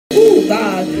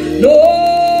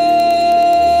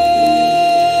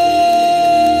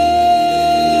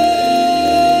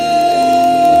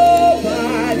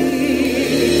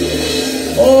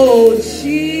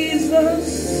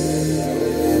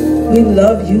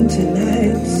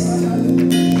tonight.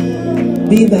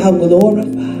 Be thou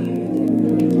glorified.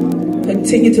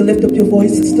 Continue to lift up your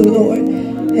voices to the Lord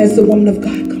as the woman of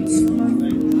God comes forth.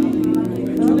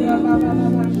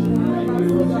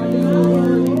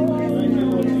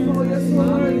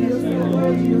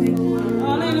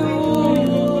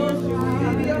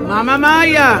 Mama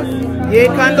Maya, ye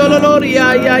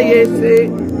candoloria, ya yese.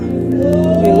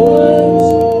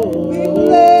 Oh, we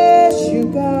bless you,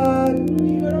 God.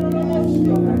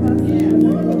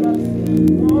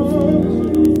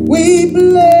 We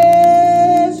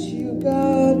bless you,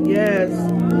 God. Yes.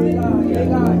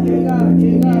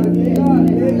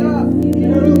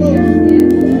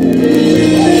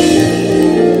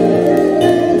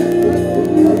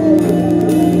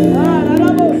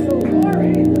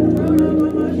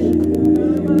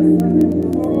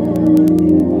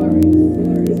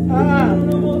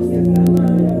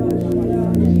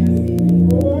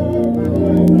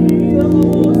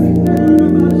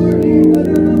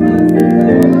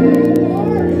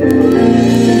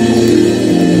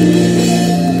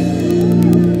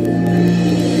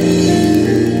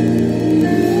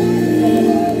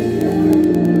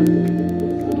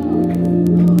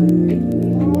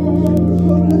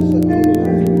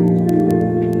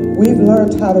 We've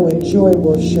learned how to enjoy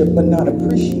worship but not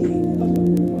appreciate it.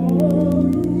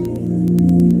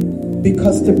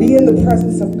 Because to be in the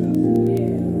presence of God,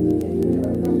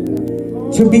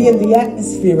 to be in the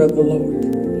atmosphere of the Lord,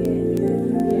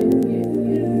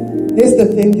 is the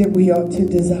thing that we ought to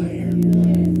desire.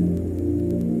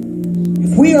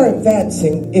 If we are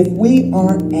advancing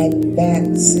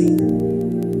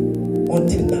on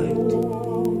tonight,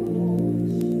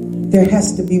 there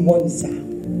has to be one sound.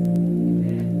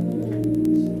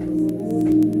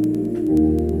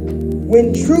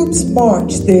 When troops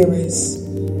march, there is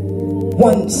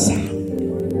one sound,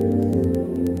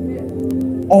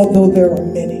 although there are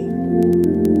many.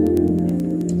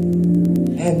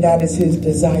 And that is his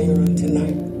desire on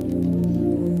tonight.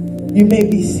 You may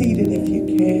be seated if you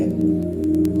can.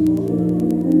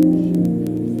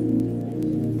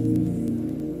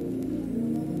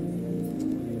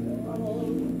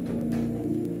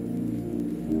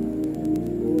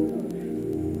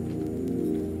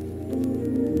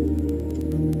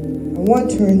 I want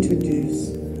to introduce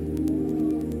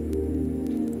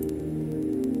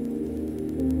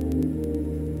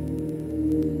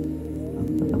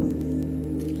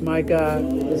My God.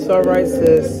 It's all right,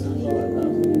 sis.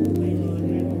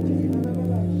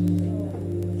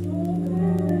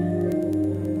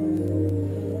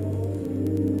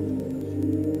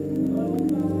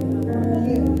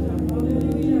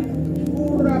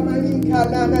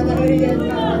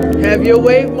 Have your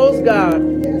way, most God.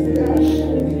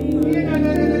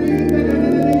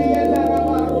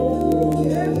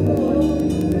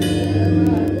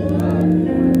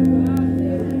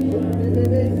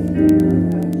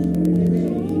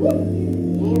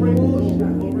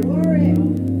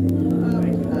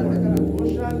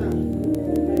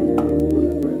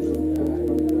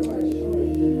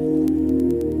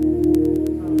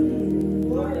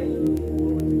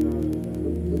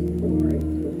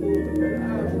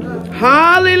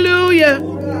 Hallelujah.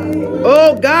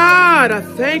 Oh God, I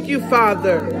thank you,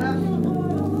 Father. I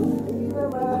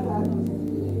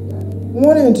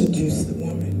want to introduce the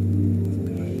woman.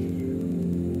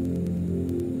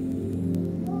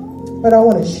 But I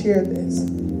want to share this.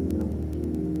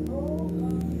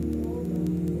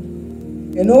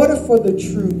 In order for the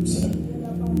troops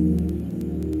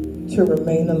to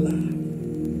remain alive,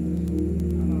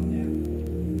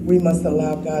 we must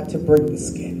allow God to break the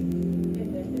skin.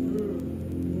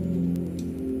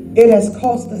 It has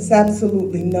cost us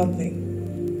absolutely nothing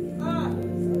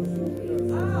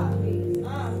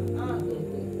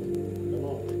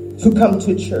to come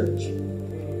to church,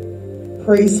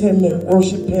 praise him and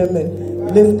worship him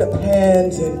and lift up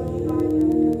hands,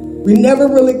 and we never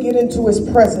really get into his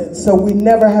presence, so we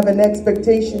never have an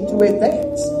expectation to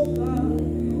advance.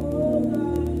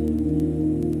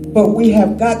 But we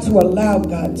have got to allow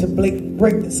God to break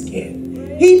the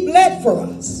skin. He bled for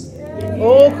us.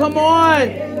 Oh, come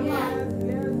on.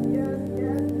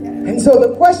 And so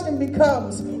the question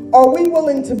becomes, are we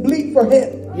willing to bleed for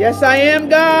him? Yes, I am,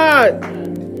 God.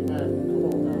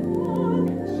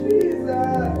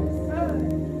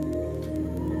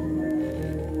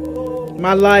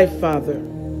 My life, Father.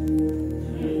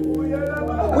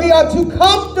 We are too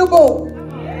comfortable.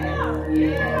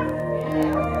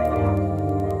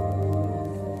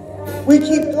 We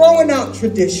keep throwing out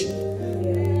tradition,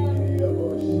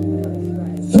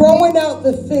 throwing out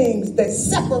the things that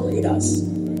separate us.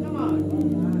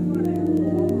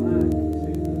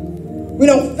 We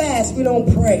don't fast, we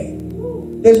don't pray.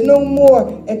 There's no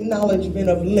more acknowledgement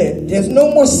of Lent. There's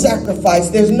no more sacrifice.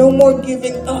 There's no more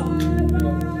giving up.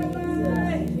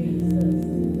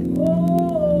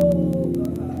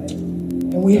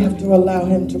 And we have to allow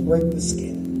him to break the skin.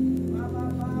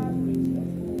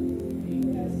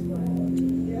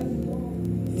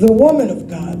 The woman of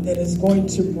God that is going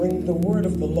to bring the word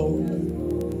of the Lord,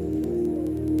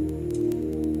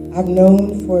 I've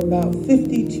known for about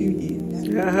 52 years.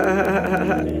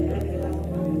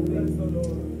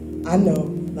 I know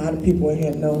a lot of people in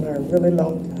here have known her a really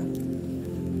long time.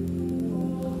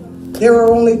 There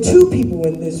are only 2 people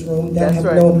in this room that have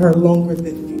known her longer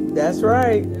than me. That's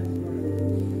right.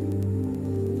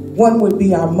 One would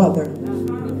be our mother,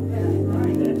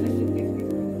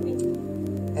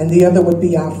 and the other would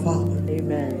be our father.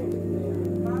 Amen.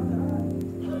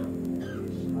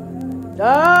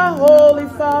 Ah, Holy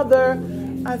Father,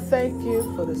 I thank you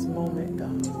for this moment,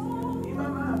 God.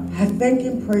 I thank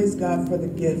and praise God for the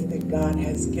gift that God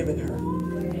has given her.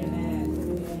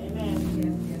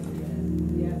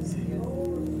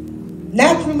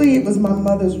 Naturally, it was my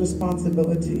mother's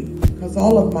responsibility because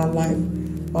all of my life,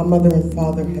 my mother and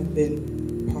father have been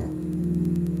apart.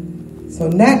 So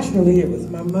naturally, it was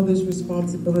my mother's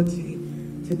responsibility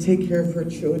to take care of her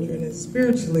children. And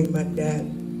spiritually, my dad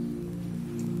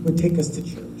would take us to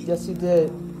church. Yes, you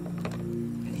did.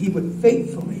 And he would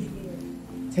faithfully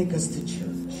take us to church.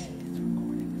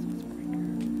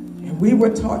 And we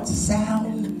were taught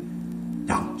sound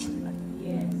doctrine.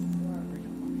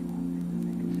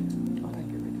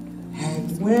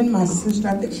 And when my sister,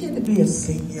 I think she had to be a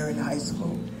senior in high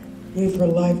school, gave her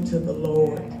life to the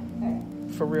Lord.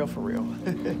 For real, for real.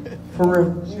 For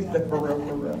real. She said for real,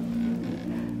 for real.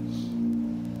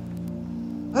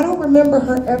 I don't remember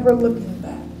her ever looking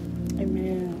back.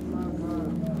 Amen.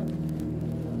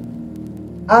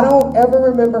 I don't ever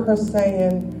remember her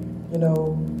saying, you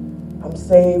know, I'm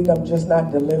saved, I'm just not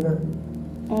delivered.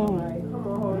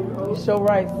 You're so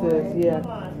right, sis. Yeah.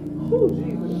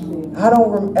 I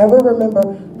don't ever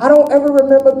remember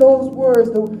those words.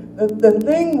 The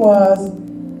thing was,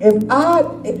 if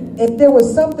there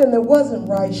was something that wasn't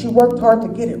right, she worked hard to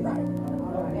get it right.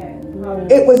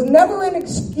 It was never an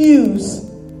excuse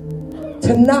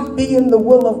to not be in the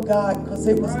will of God because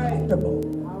it was comfortable.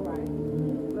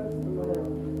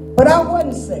 But I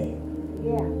wasn't saved.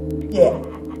 Yeah.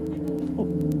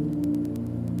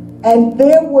 And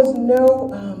there was no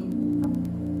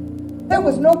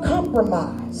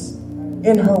compromise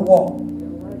in her walk.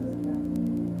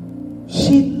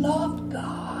 She loved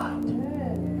God.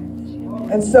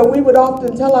 And so we would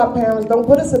often tell our parents, don't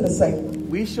put us in the same room.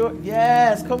 We sure,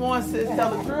 yes. Come on, sis,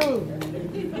 tell the truth.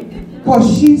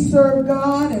 Because she served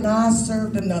God and I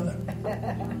served another.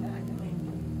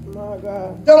 My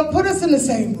God. Don't put us in the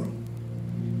same room.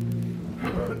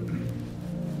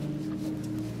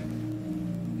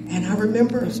 And I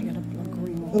remember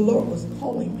the Lord was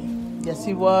calling me. Yes,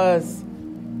 he was.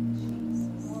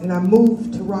 And I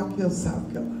moved to Rock Hill,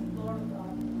 South Carolina.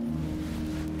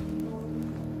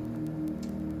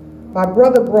 My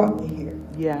brother brought me here.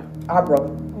 Yeah. Our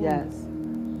brother. Yes.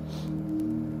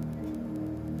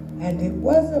 And it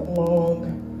wasn't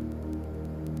long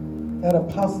that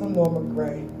Apostle Norma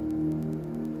Gray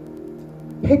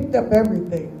picked up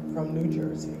everything from New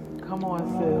Jersey. Come on,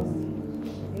 sis.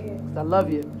 I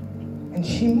love you. And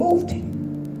she moved here.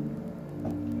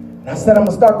 And I said, I'm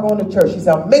going to start going to church. She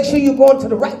said, make sure you're going to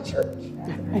the right church.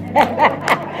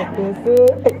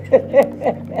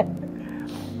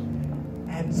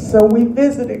 And so we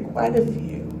visited quite a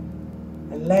few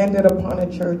and landed upon a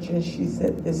church, and she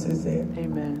said, this is it.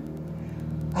 Amen.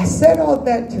 I said all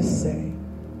that to say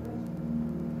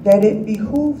that it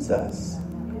behooves us,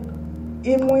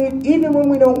 even when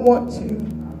we don't want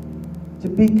to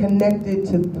be connected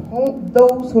to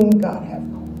those whom God has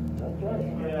called.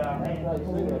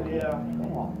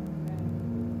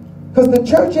 Because the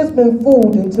church has been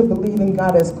fooled into believing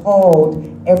God has called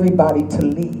everybody to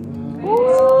lead.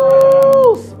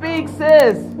 Ooh, speak,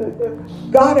 sis.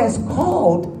 God has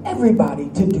called everybody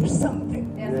to do something.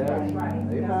 That's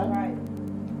right.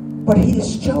 But he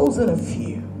has chosen a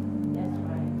few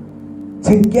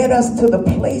to get us to the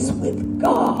place with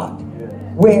God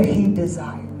where he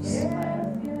desires.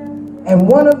 And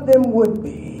one of them would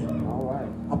be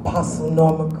Apostle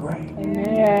Norma Gray.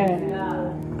 Amen.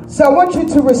 So I want you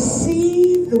to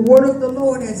receive the word of the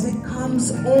Lord as it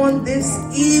comes on this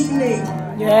evening.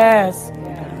 Yes.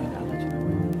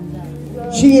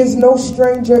 She is no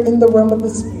stranger in the realm of the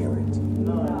Spirit.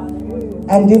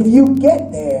 And if you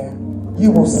get there,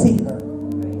 you will see her.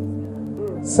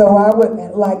 So I would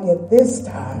like at this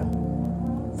time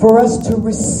for us to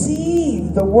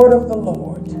receive the word of the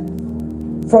Lord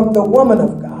from the woman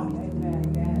of God,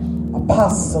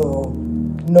 Apostle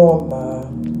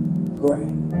Norma Gray.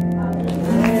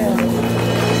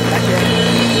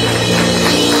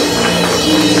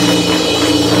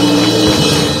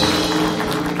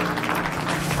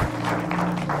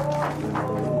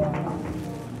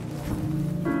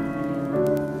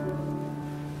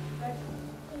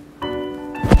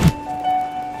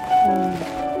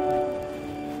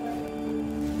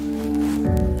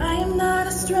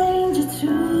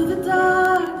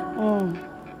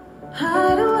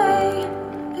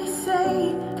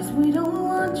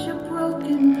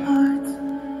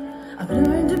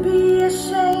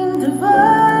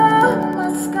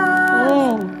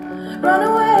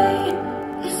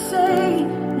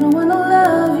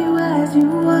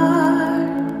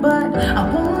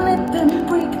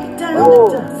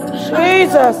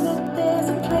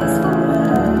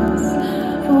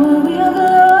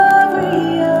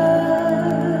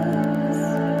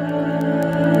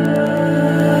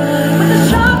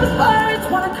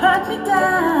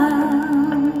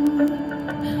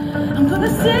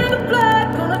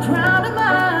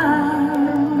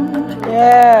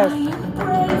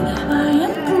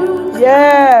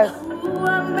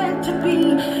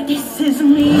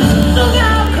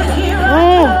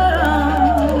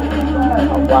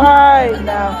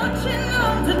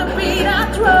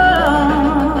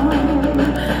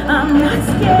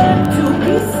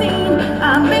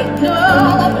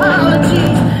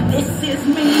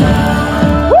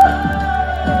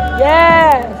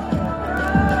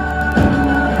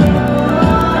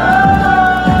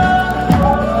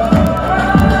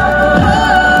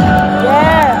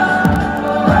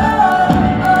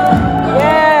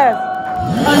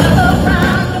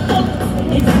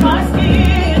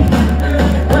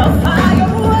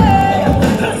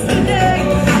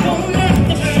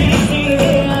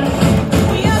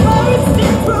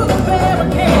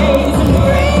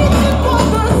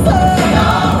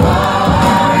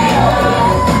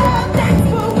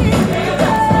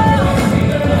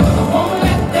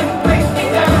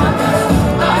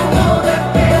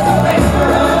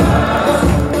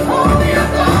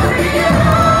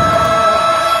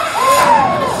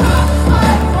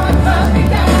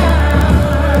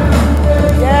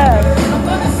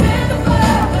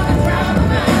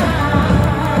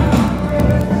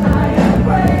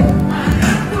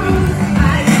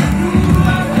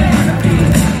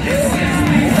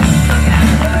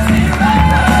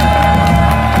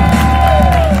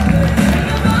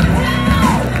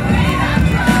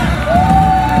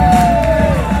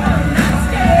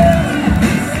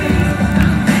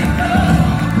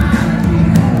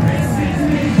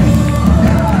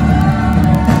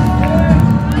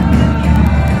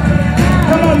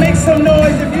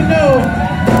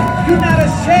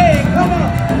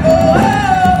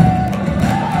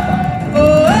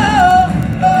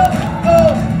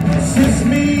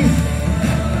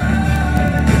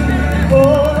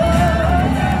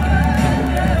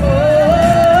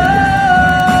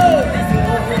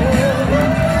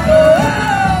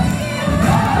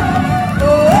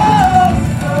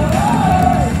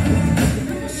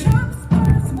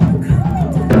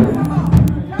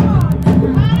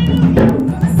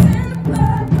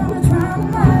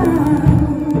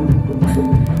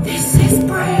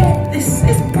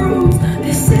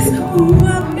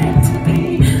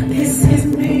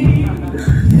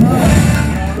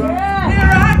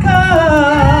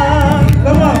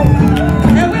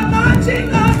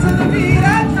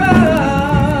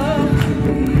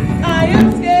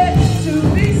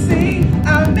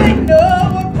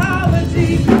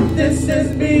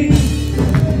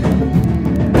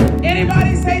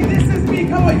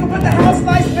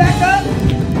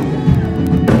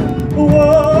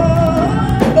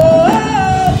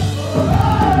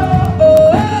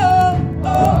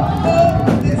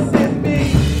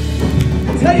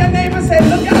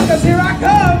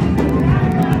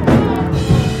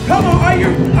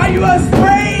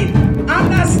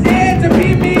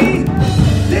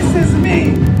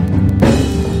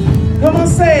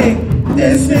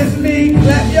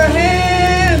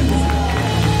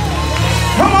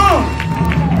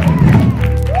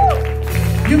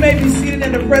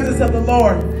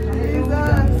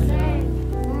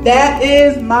 That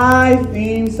is my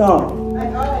theme song.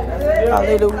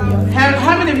 Hallelujah.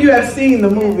 How many of you have seen the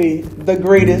movie The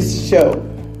Greatest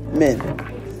Showman?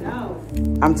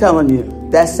 I'm telling you,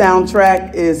 that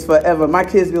soundtrack is forever. My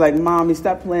kids be like, Mommy,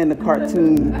 stop playing the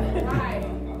cartoon.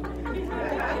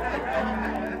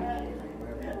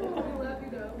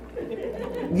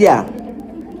 Yeah.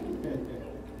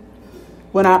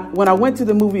 When I went to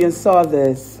the movie and saw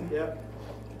this,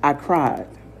 I cried.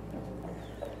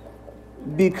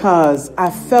 because I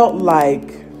felt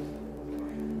like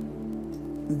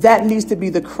that needs to be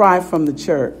the cry from the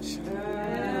church.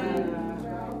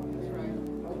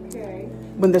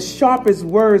 When the sharpest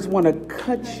words want to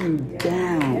cut you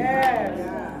down,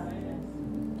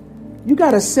 you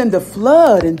got to send a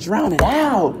flood and drown it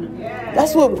out.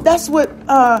 That's what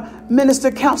Minister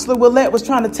Counselor Willette was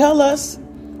trying to tell us.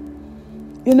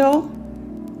 You know,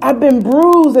 I've been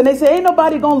bruised, and they say, ain't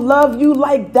nobody gonna love you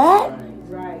like that.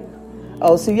 Right.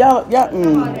 Oh, see, y'all.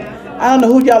 I don't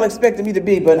know who y'all expected me to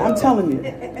be, but I'm telling you,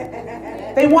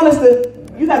 they want us to.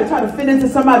 You got to try to fit into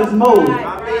somebody's mold.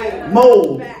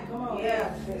 Mold.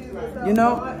 You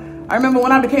know, I remember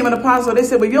when I became an apostle, they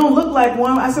said, well, you don't look like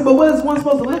one. I said, but what is one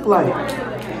supposed to look like?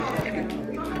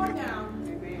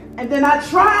 And then I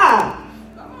tried.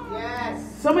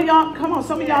 Some of y'all, come on,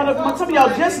 some of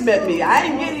y'all just met me. I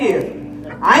didn't get here.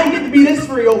 I ain't get to be this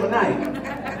free overnight.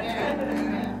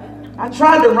 I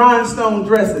tried the rhinestone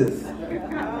dresses.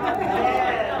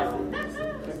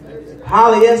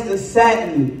 Polyester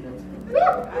satin.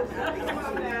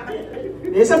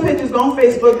 There's some pictures on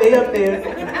Facebook, they up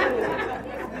there.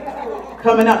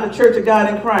 Coming out the Church of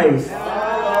God in Christ.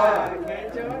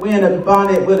 Wearing a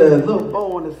bonnet with a little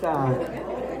bow on the side.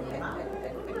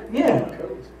 Yeah.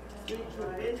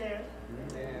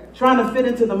 Trying to fit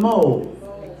into the mold.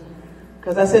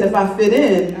 Because I said if I fit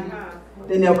in,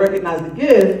 then they'll recognize the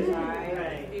gift.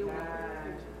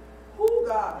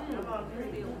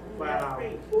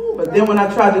 But then when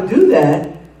I tried to do that,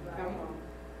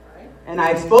 and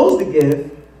I exposed the gift,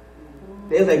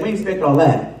 they was like, we expect all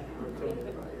that.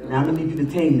 Now I'm going to need you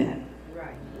to tame that.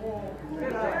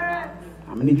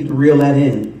 I'm going to need you to reel that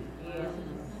in.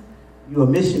 You're a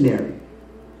missionary.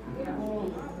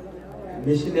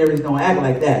 Missionaries don't act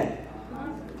like that.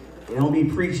 They don't be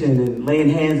preaching and laying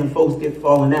hands and folks get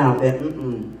falling out. That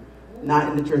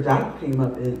not in the church I came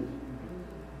up in.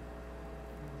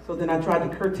 So then I tried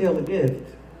to curtail the gift.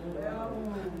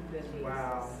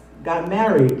 Got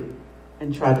married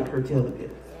and tried to curtail the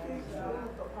gift.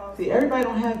 See, everybody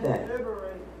don't have that.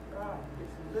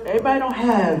 Everybody don't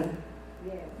have.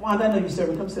 Wanda, I know you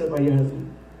serving. Come sit up by your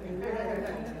husband.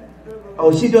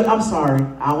 Oh, she doing. I'm sorry.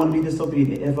 I don't want to be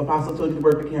disobedient. If Apostle told you to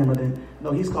work the camera, then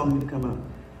no, he's calling me to come up.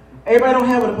 Everybody don't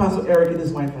have what Apostle Eric and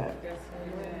his wife had.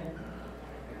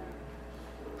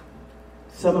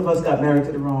 Some of us got married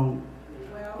to the wrong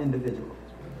individual.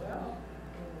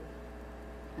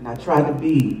 And I tried to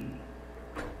be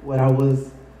what I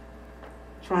was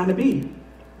trying to be.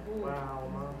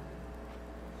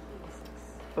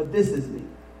 But this is me.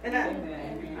 I'm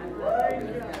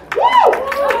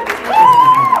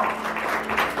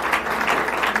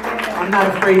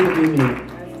not afraid to be me.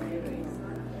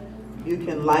 You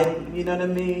can you know what I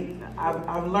mean?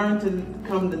 I've learned to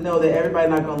come to know that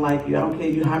everybody's not going to like you. I don't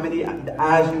care how many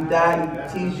I's you dot and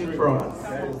T's you cross.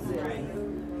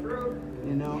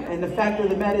 You know? And the fact of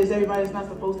the matter is everybody's not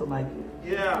supposed to like you.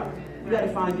 Yeah. You got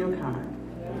to find your kind.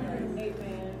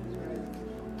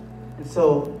 And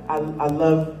so I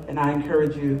love and I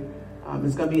encourage you.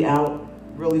 It's going to be out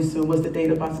really soon. What's the date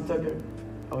of Apostle Tucker?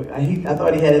 Oh, I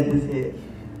thought he had it in his head.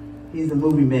 He's a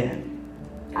movie man.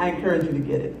 I encourage you to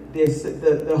get it. There's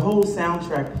the whole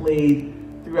soundtrack played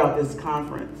throughout this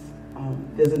conference.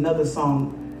 There's another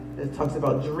song that talks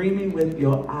about dreaming with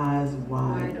your eyes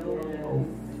wide open.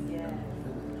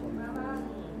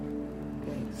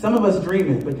 Okay. Some of us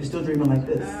dreaming, but you're still dreaming like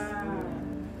this.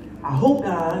 I hope,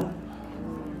 God,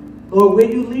 Lord, where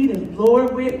you leading?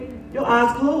 Lord, where your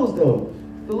eyes closed though.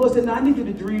 The Lord said, no, I need you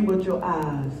to dream with your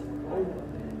eyes open.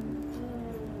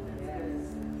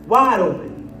 Wide open.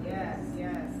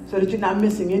 So that you're not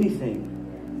missing anything.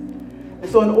 And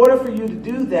so in order for you to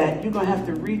do that, you're going to have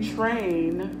to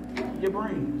retrain your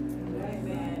brain.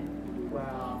 Amen.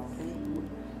 Wow.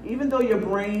 Even though your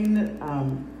brain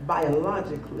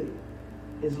biologically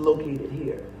is located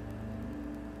here,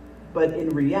 but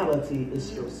in reality,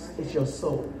 it's your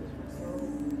soul.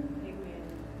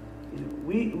 You know,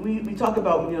 we talk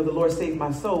about, the Lord saved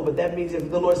my soul, but that means if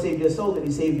the Lord saved your soul, then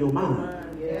he saved your mind.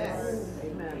 Yes.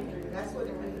 Amen. That's what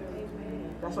it means.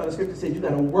 That's why the scripture says you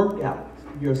got to work out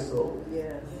your soul.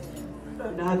 Yes. You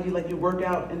know how you work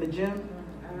out in the gym?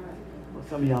 Well,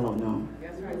 some of y'all don't know.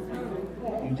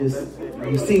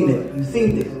 You've seen it. You've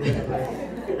seen it.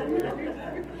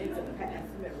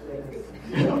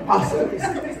 Apostles.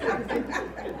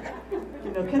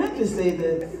 Can I just say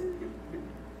this?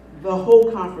 The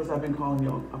whole conference I've been calling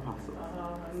you apostles.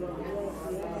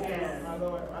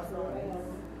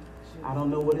 I don't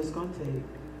know what it's going to take.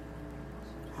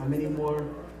 How many more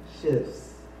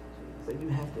shifts? But you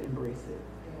have to embrace it.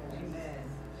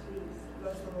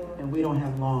 And we don't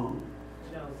have long.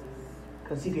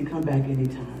 because he can come back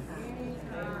anytime.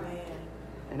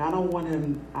 And I don't want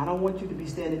you to be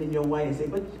standing in your way and say,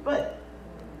 but.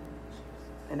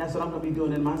 And that's what I'm going to be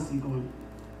doing in my seat going,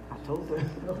 I told her.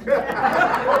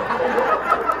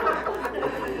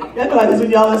 Y'all know like this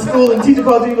when y'all in school and teacher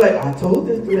calls you like, I told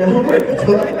her. Do that homework. I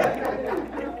told her.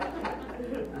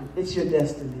 It's your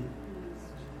destiny.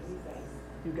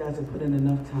 You guys have put in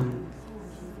enough time.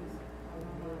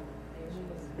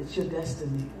 It's your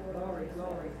destiny.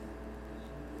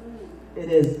 It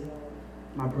is,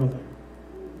 my brother.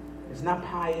 It's not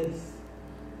pious.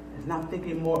 It's not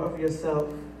thinking more of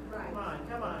yourself.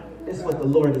 Come on. It's what the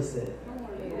Lord has said.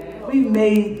 We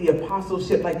made the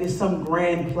apostleship like it's some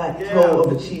grand plateau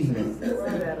of achievement.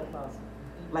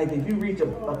 Like if you reach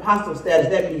apostle status,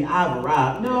 that means I've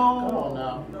arrived. No. Come on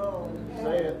now. No.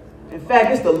 Say it. In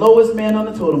fact, it's the lowest man on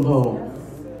the totem pole.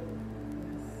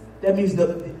 That means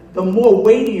the more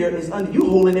weightier is under you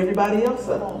holding everybody else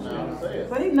up.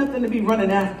 So ain't nothing to be running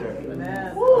after.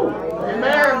 Amen. Woo.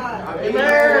 Amen.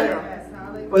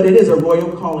 Amen. But it is a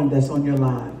royal calling that's on your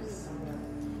lives.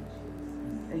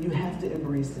 And you have to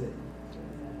embrace it.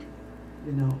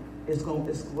 You know, it's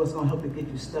what's going to help to get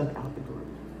you stuck out the group.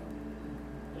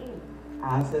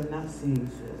 Eyes have not seen,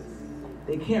 sis.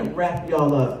 They can't wrap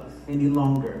y'all up any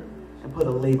longer and put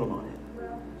a label on it.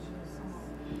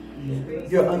 Yeah.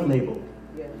 You're unlabeled.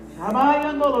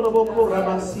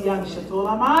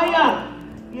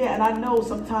 Yeah, and I know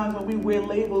sometimes when we wear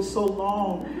labels so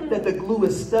long that the glue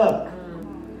is stuck.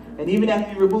 And even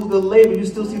after you remove the label, you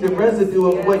still see the residue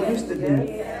of what used to be.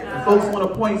 And folks want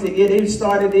to point and say, yeah, they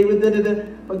started, they were da-da-da.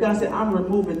 But God said, I'm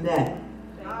removing that.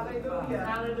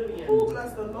 Hallelujah. Ooh,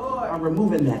 bless the Lord. I'm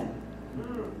removing that.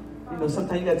 You know,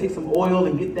 sometimes you got to take some oil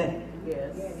and get that.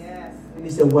 Yes. And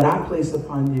he said, what I place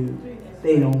upon you,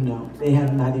 they don't know. They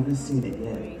have not even seen it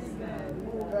yet.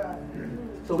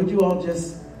 So would you all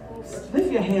just lift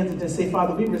your hands and just say,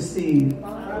 Father, we receive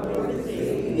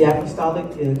the apostolic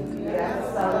gift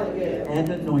and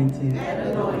anointing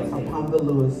upon the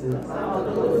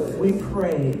Lewises. We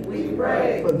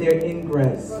pray for their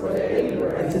ingress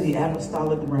into the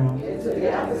apostolic realm.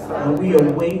 And we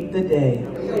await the day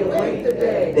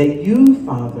that you,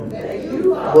 Father,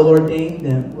 will ordain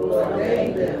them.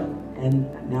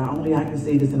 And now only I can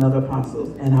say this in other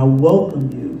apostles. And I welcome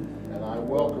you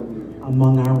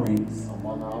among our ranks.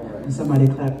 And somebody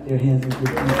clap their hands and give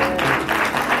thanks.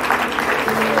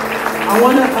 I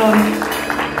want to,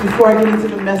 before I get into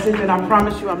the message, and I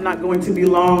promise you I'm not going to be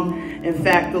long. In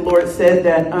fact, the Lord said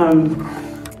that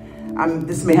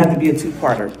this may have to be a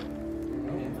two-parter.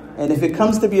 And if it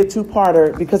comes to be a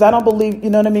two-parter, because I don't believe, you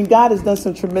know what I mean? God has done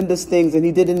some tremendous things, and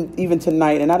he didn't even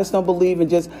tonight. And I just don't believe in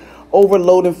just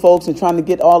overloading folks and trying to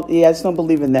get all, I just don't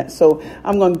believe in that. So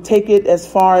I'm going to take it as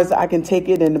far as I can take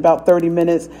it in about 30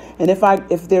 minutes. And if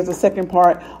there's a second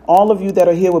part, all of you that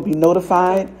are here will be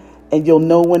notified, and you'll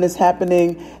know when it's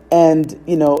happening. And,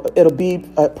 you know, it'll be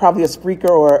probably a Spreaker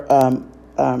or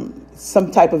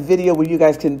some type of video where you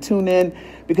guys can tune in,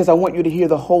 because I want you to hear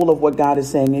the whole of what God is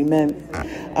saying. Amen.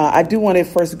 I do want to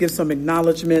first give some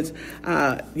acknowledgments.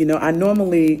 You know, I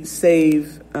normally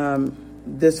save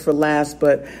this for last,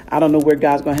 but I don't know where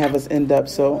God's going to have us end up.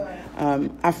 So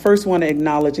I first want to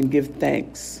acknowledge and give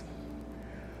thanks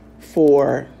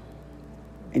for,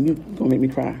 and you're going to make me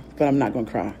cry, but I'm not going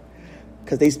to cry,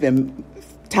 because they spend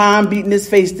time beating his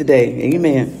face today.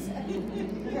 Amen.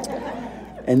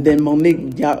 And then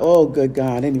Monique, oh, good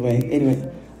God. Anyway,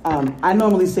 I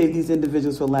normally save these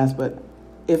individuals for last, but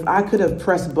if I could have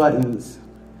pressed buttons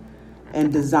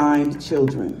and designed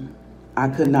children, I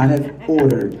could not have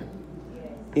ordered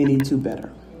any two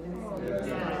better.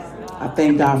 I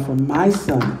thank God for my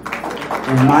son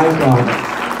and my daughter,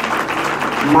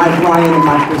 my Brian and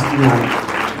my Christiana.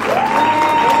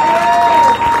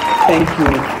 Thank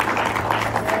you.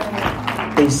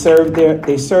 They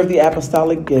served the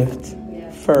apostolic gift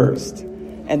first,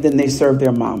 and then they served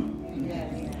their mom.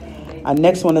 I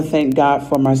next want to thank God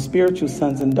for my spiritual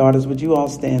sons and daughters. Would you all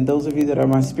stand? Those of you that are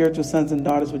my spiritual sons and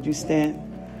daughters, would you stand?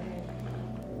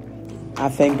 I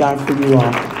thank God for you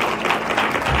all.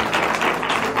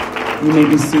 You may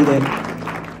be seated,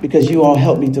 because you all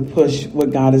helped me to push what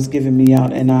God has given me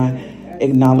out, and I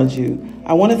acknowledge you.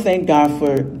 I want to thank God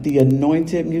for the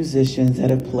anointed musicians that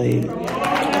have played.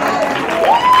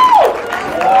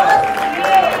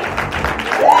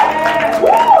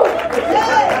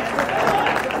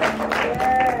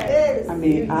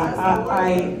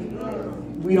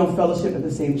 We don't fellowship at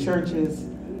the same churches,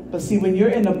 but see, when you're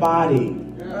in the body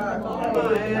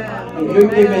and you're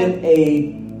given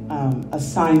a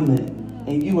assignment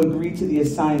and you agree to the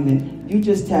assignment, you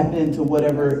just tap into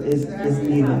whatever is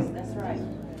needed. That's right.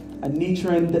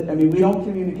 Anitra, I mean, we don't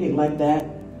communicate like that,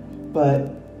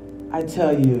 but I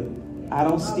tell you, I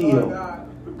don't steal,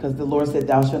 because the Lord said,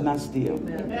 thou shalt not steal.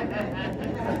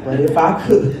 But if I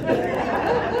could,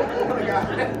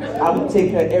 I would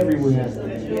take her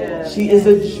everywhere. She is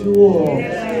a jewel.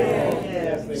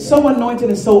 So anointed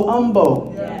and so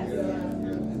humble.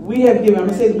 We have given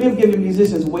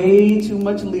musicians way too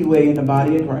much leeway in the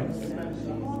body of Christ.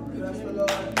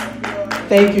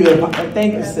 Thank you,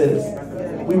 sis.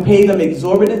 We pay them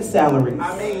exorbitant salaries,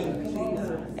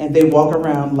 and they walk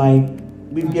around like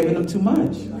we've given them too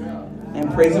much.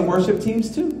 And praise and worship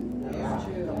teams too.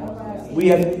 We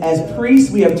have, as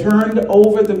priests, we have turned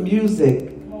over the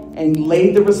music and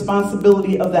laid the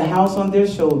responsibility of the house on their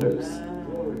shoulders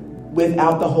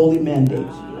without the holy mandate.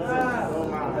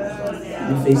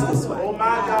 And face this way.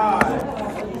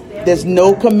 There's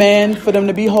no command for them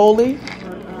to be holy.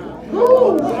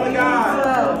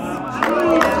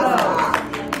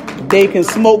 They can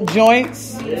smoke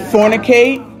joints,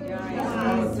 fornicate,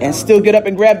 and still get up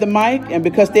and grab the mic. And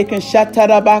because they can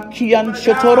shatarabakian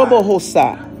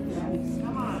shatorobohosa,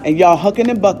 and y'all hucking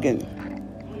and bucking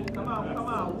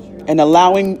and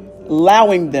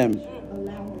allowing them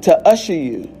to usher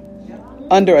you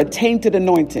under a tainted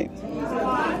anointing.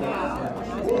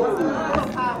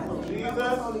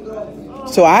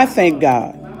 So I thank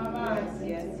God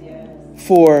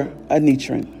for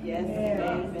Anitra,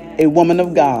 a woman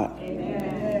of God.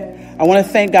 I want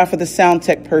to thank God for the sound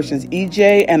tech persons,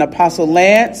 EJ and Apostle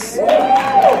Lance,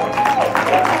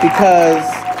 because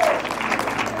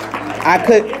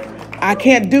I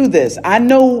can't do this. I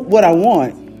know what I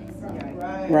want,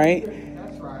 right?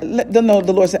 The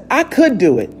Lord said, I could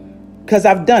do it because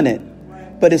I've done it.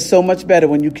 But it's so much better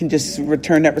when you can just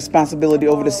return that responsibility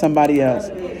over to somebody else.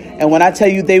 And when I tell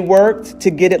you they worked to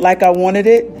get it like I wanted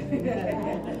it,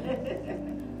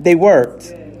 they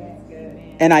worked.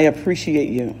 And I appreciate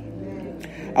you.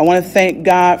 I want to thank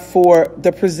God for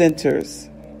the presenters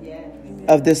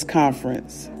of this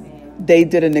conference. They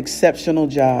did an exceptional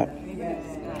job.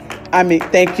 I mean,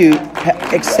 thank you.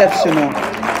 Exceptional.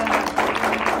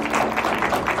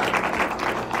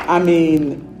 I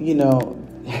mean, you know,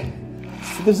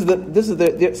 this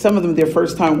is some of them their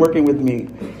first time working with me.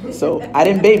 So I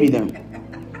didn't baby them.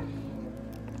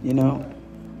 You know,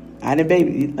 I didn't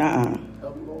baby.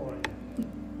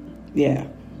 Yeah.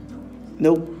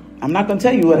 Nope. I'm not going to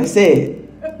tell you what I said,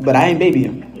 but I ain't baby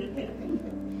him.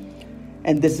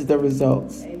 And this is the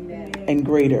results. Amen. And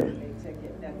greater.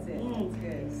 That's it.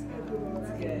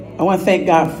 I want to thank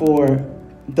God for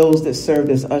those that served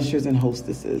as ushers and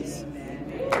hostesses.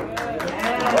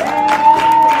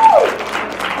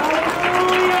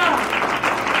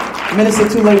 Minister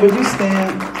Tule, would you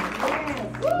stand?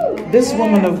 This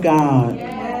woman of God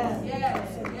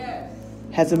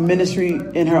has a ministry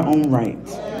in her own right.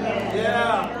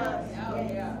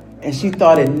 And she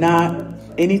thought it not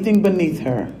anything beneath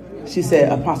her. She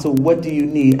said, Apostle, what do you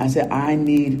need? I said, I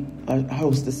need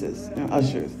hostesses and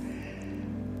ushers.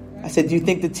 I said, do you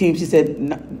think the team? She said,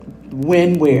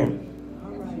 when, where?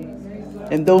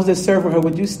 And those that serve her,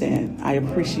 would you stand? I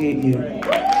appreciate you.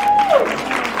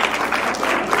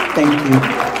 Thank you.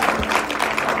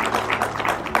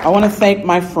 I want to thank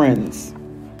my friends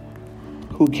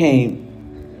who came.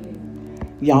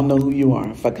 Y'all know who you are.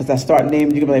 Because I start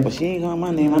naming, you can be like, well, she ain't on my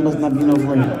name. I must not be no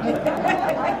friend.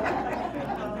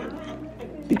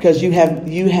 Because you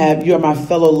are my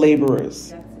fellow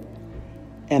laborers.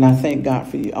 And I thank God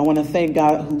for you. I want to thank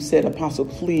God who said, Apostle,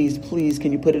 please,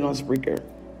 can you put it on Spreaker?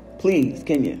 Please,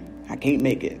 can you? I can't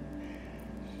make it.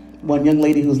 One young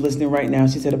lady who's listening right now,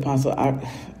 she said, Apostle,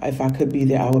 if I could be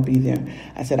there, I would be there.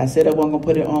 I said I wasn't going to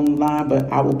put it online,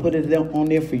 but I will put it on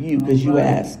there for you because you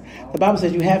asked. The Bible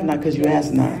says you have not because you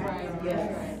ask not.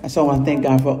 And so I want to thank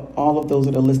God for all of those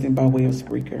that are listening by way of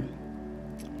Spreaker.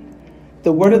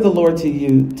 The word of the Lord to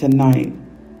you tonight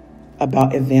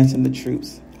about advancing the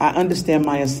troops. I understand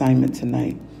my assignment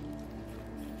tonight.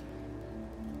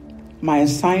 My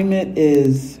assignment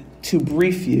is to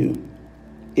brief you,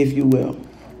 if you will.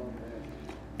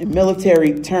 In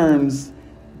military terms,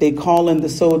 they call in the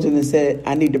soldier and said,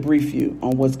 I need to brief you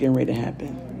on what's getting ready to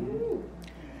happen.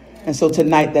 And so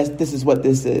tonight, this is what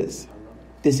this is.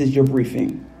 This is your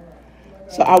briefing.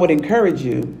 So I would encourage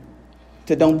you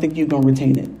to don't think you're going to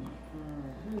retain it.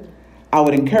 I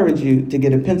would encourage you to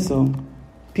get a pencil,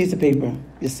 piece of paper,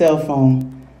 your cell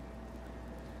phone,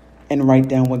 and write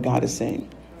down what God is saying.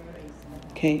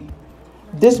 Okay?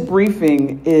 This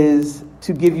briefing is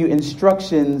to give you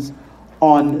instructions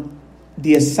on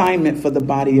the assignment for the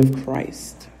body of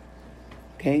Christ.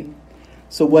 Okay?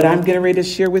 So what I'm getting ready to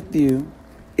share with you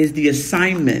is the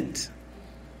assignment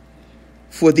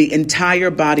for the entire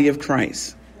body of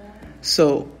Christ.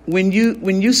 So when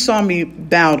you saw me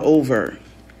bowed over,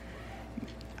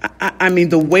 I mean,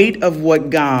 the weight of what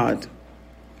God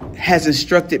has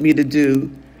instructed me to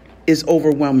do is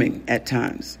overwhelming at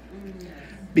times,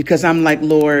 because I'm like,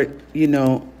 Lord, you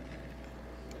know,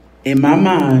 in my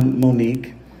mind,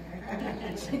 Monique,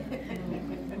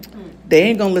 they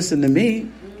ain't gonna listen to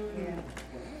me.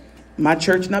 My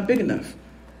church not big enough.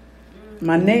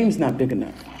 My name's not big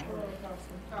enough.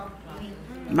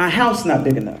 My house not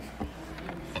big enough.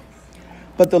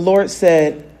 But the Lord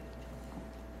said,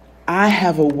 I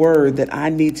have a word that I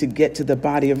need to get to the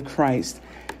body of Christ.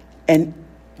 And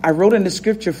I wrote in the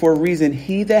scripture for a reason.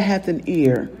 He that hath an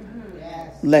ear,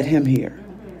 let him hear.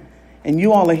 And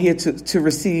you all are here to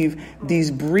receive these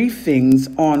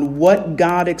briefings on what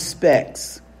God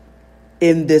expects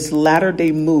in this latter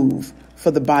day move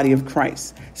for the body of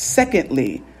Christ.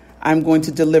 Secondly, I'm going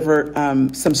to deliver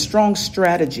some strong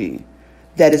strategy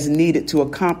that is needed to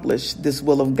accomplish this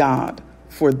will of God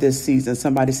for this season.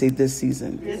 Somebody say this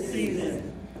season. This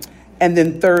season. And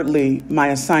then thirdly, my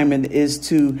assignment is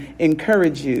to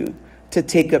encourage you to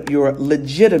take up your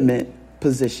legitimate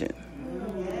position.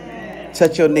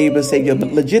 Touch your neighbor, say your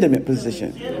legitimate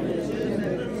position.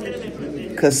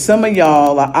 Because some of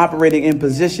y'all are operating in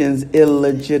positions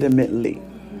illegitimately.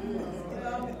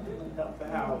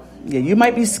 Yeah, you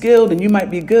might be skilled and you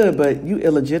might be good, but you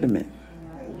illegitimate.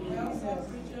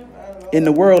 In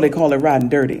the world, they call it riding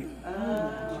dirty.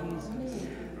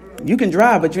 You can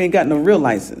drive, but you ain't got no real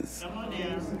license.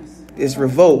 It's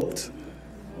revoked,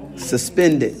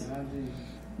 suspended.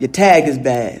 Your tag is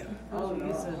bad.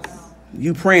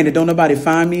 You praying that don't nobody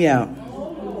find me out.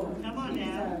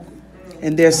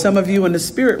 And there's some of you in the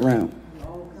spirit realm.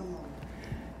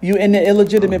 You in the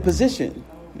illegitimate position.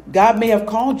 God may have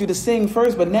called you to sing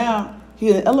first, but now he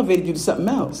has elevated you to something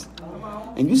else.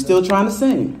 And you still trying to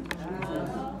sing.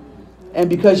 And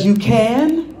because you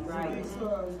can,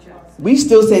 we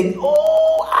still say,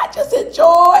 oh, I just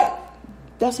enjoy.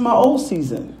 That's my old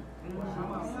season.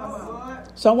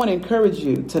 So I want to encourage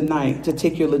you tonight to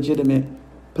take your legitimate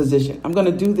position. I'm going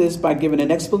to do this by giving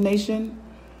an explanation,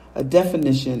 a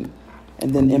definition,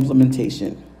 and then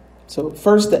implementation. So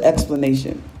first, the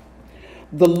explanation.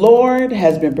 The Lord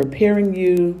has been preparing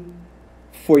you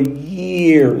for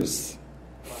years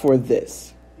for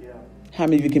this. How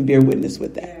many of you can bear witness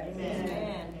with that?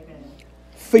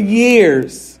 For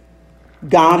years,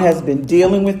 God has been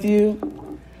dealing with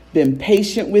you, been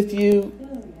patient with you,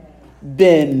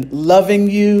 been loving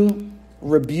you,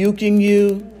 rebuking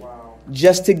you,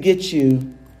 just to get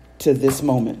you to this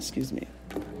moment. Excuse me.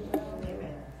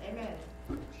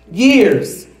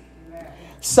 Years.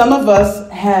 Some of us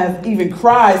have even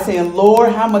cried saying,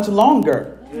 Lord, how much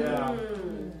longer? Yeah.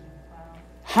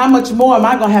 How much more am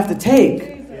I going to have to take?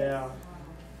 Yeah.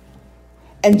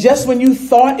 And just when you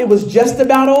thought it was just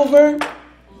about over,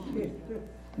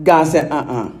 God said,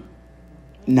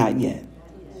 not yet.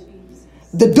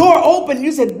 The door opened.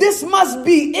 You said, this must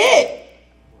be it.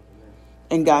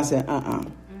 And God said,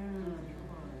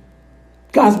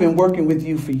 God's been working with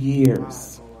you for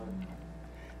years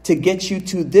to get you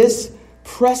to this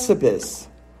precipice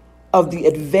of the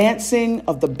advancing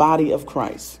of the body of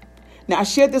Christ. Now, I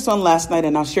shared this on last night,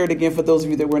 and I'll share it again for those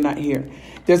of you that were not here.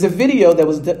 There's a video that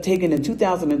was taken in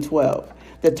 2012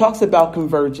 that talks about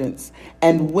convergence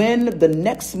and when the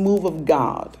next move of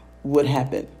God would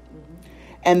happen.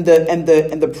 And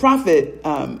the prophet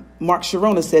Mark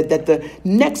Sharona said that the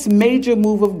next major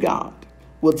move of God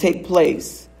will take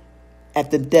place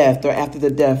at the death or after the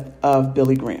death of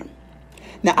Billy Graham.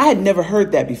 Now, I had never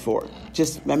heard that before.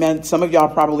 Some of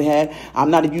y'all probably had.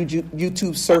 I'm not a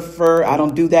YouTube surfer. I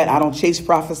don't do that. I don't chase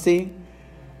prophecy.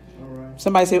 Right.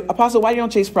 Somebody say, Apostle, why you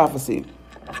don't chase prophecy?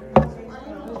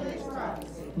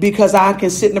 Because I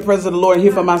can sit in the presence of the Lord and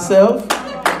hear for myself.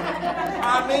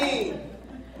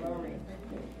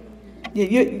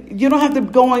 Yeah, you don't have to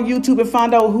go on YouTube and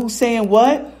find out who's saying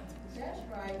what. That's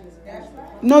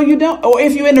right. No, you don't. Or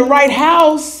if you're in the right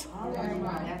house.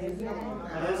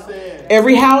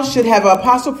 Every house should have an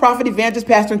apostle, prophet, evangelist,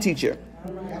 pastor, and teacher.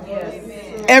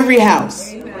 Every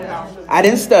house. I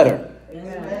didn't stutter.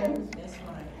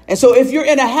 And so if you're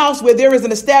in a house where there is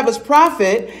an established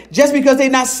prophet, just because they're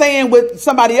not saying what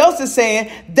somebody else is saying,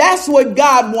 that's what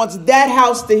God wants that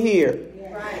house to hear.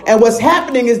 And what's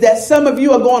happening is that some of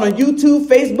you are going on YouTube,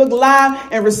 Facebook Live,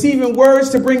 and receiving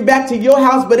words to bring back to your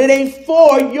house, but it ain't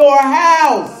for your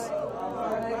house.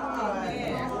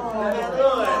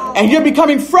 And you're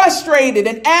becoming frustrated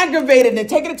and aggravated and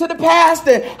taking it to the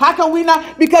pastor. How come we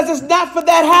not? Because it's not for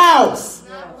that house.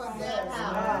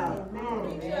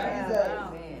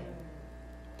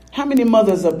 How many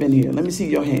mothers up in here? Let me see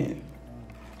your hand.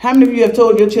 How many of you have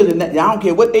told your children that I don't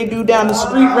care what they do down the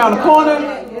street, around the corner,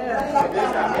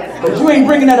 but you ain't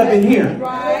bringing that up in here?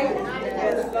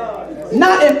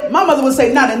 My mother would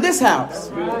say, not in this house.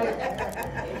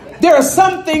 There are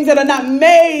some things that are not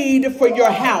made for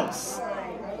your house.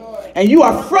 And you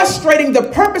are frustrating the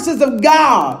purposes of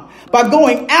God by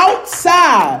going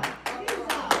outside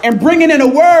and bringing in a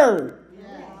word,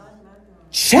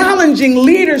 challenging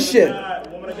leadership.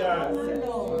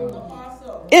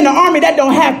 In the army, that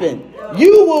don't happen.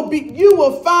 You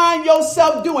will find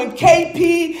yourself doing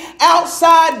KP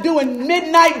outside, doing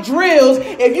midnight drills.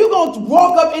 If you're going to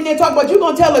walk up in there and talk about, you're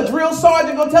going to tell a drill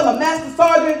sergeant, going to tell a master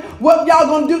sergeant what y'all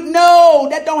going to do. No,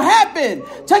 that don't happen.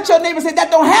 Touch your neighbor and say, that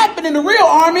don't happen in the real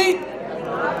army.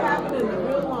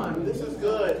 This is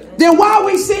good. Then why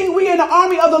we sing we in the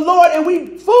army of the Lord and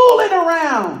we fooling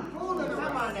around?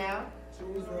 Come on now.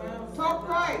 Talk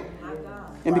right.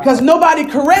 And because nobody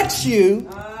corrects you,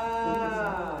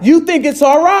 you think it's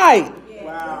all right.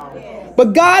 Wow.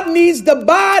 But God needs the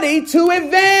body to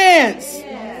advance.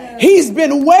 He's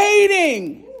been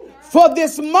waiting for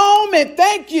this moment.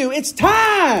 Thank you. It's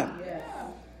time.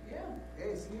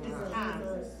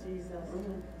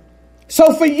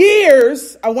 So for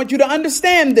years, I want you to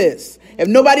understand this. If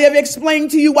nobody ever explained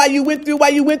to you why you went through,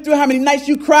 how many nights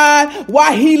you cried,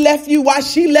 why he left you, why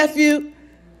she left you,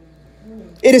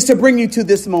 it is to bring you to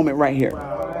this moment right here.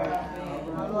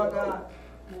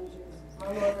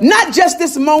 Not just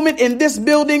this moment in this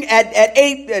building at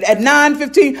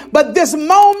 9:15, but this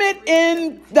moment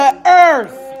in the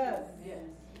earth.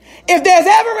 If there's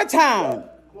ever a time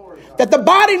that the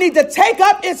body needs to take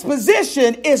up its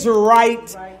position, it's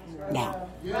right now.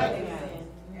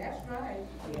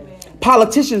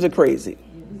 Politicians are crazy.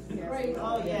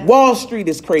 Wall Street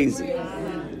is crazy.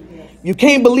 You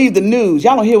can't believe the news.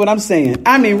 Y'all don't hear what I'm saying.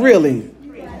 I mean, really.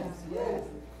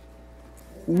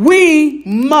 We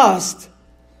must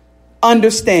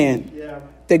understand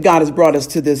that God has brought us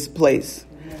to this place.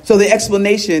 So the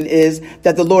explanation is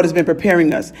that the Lord has been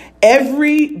preparing us.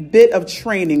 Every bit of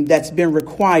training that's been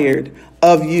required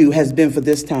of you has been for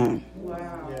this time.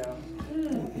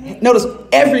 Notice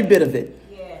every bit of it.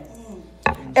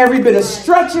 Every bit of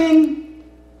stretching,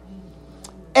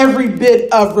 every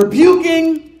bit of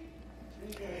rebuking,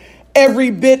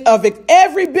 every bit of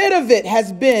it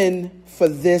has been for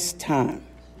this time.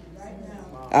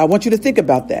 I want you to think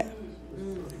about that.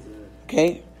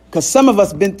 Okay? Because some of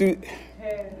us been through.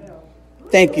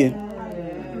 Thank you.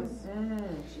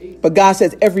 But God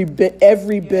says every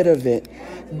bit of it.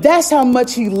 That's how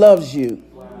much he loves you.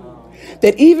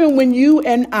 That even when you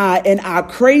and I in our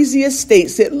craziest state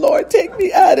said, Lord, take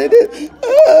me out of this.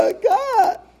 Oh,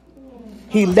 God.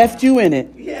 He left you in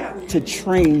it to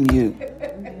train you.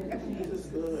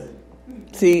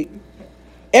 See,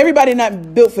 everybody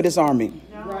not built for this army.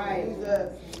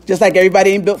 Just like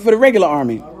everybody ain't built for the regular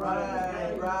army.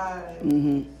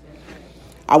 Mm-hmm.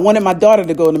 I wanted my daughter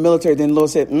to go in the military. Then the Lord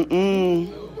said,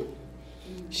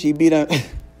 she beat up.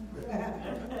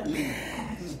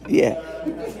 Yeah.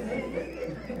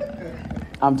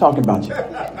 I'm talking about you.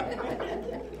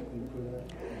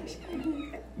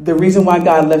 The reason why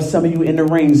God left some of you in the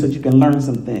rain so that you can learn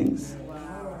some things.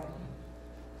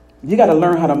 You got to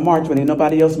learn how to march when ain't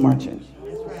nobody else marching.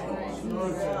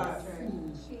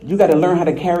 You got to learn how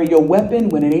to carry your weapon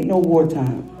when it ain't no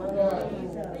wartime.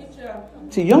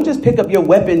 See, you don't just pick up your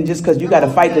weapon just because you got to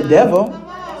fight the devil.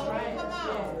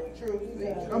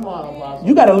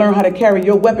 You got to learn how to carry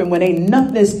your weapon when ain't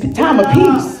nothing. It's time of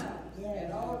peace.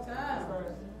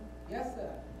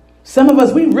 Some of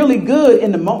us, we really good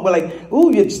in the moment. We're like,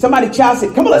 ooh, somebody child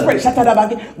said, come on, let's pray.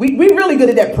 We really good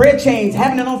at that prayer chains,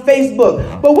 having it on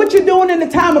Facebook. But what you doing in the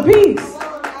time of peace? Stay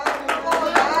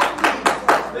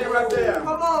right there.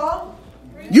 Come on.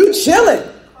 You chilling,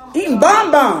 eating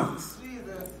bonbons.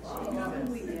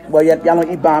 Well, y'all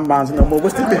don't eat bonbons no more.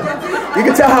 What's the difference? You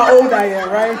can tell how old I am,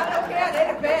 right?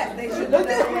 They should have done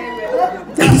away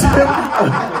with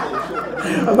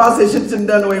I'm about to say should have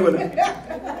done away with it.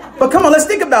 But come on, let's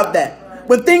think about that.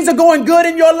 When things are going good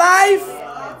in your life.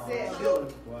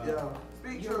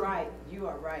 You're right. You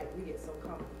are right. We get so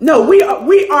comfortable. No, we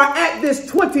are at this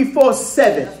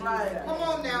 24/7. Come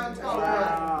on now and talk.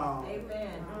 Wow.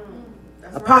 Amen.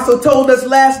 Apostle told us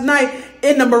last night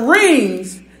in the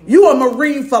Marines, you are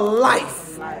Marine for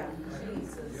life.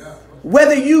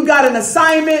 Whether you got an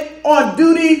assignment on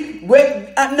duty,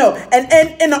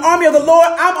 and in the army of the Lord,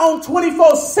 I'm on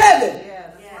 24/7.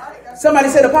 Somebody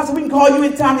said, Apostle, we can call you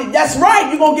anytime. That's right.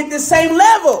 You're going to get this same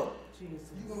level.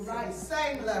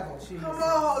 Same level. Come on,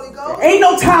 Holy Ghost. Ain't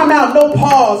no time out, no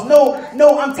pause, no,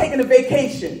 I'm taking a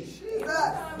vacation. Jesus.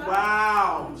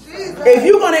 Wow. If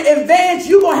you're going to advance,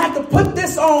 you're going to have to put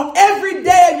this on every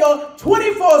day of your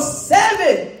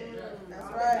 24/7.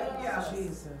 That's right. Yeah.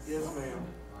 Yes, ma'am.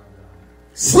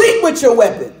 Sleep with your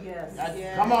weapon.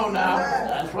 Come on now.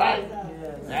 That's right.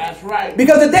 That's right.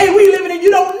 Because the day we live in, you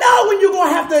don't know when you're going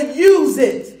to have to use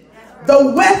it.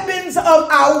 The weapons of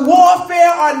our warfare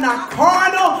are not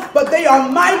carnal, but they are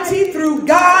mighty through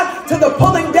God to the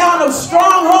pulling down of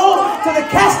strongholds, to the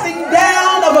casting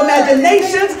down of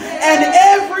imaginations, and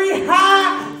every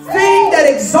high thing that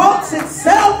exalts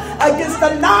itself against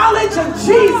the knowledge of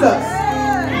Jesus.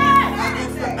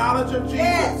 Against the knowledge of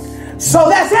Jesus. So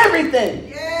that's everything.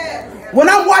 When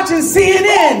I'm watching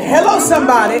CNN, hello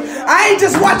somebody, I ain't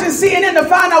just watching CNN to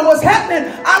find out what's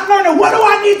happening. I'm learning what do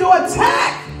I need to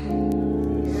attack.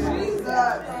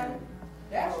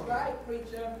 That's right,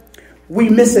 preacher. We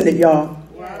missing it, y'all.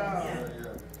 Wow.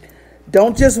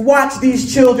 Don't just watch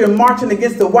these children marching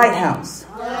against the White House.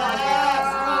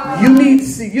 You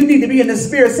need to be in the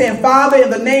spirit saying, Father, in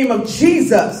the name of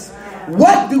Jesus,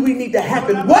 what do we need to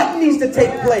happen? What needs to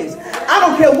take place? I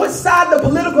don't care what side of the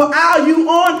political aisle you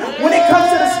on. When it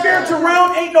comes to the spiritual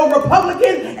realm, ain't no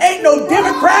Republican, ain't no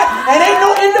Democrat, and ain't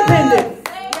no independent.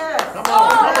 Come on.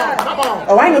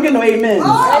 Oh, I ain't gonna get no amen.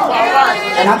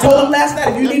 And I told him last night,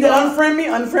 if you need to unfriend me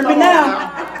now.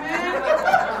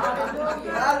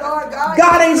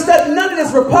 God ain't studying none of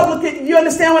this Republican. You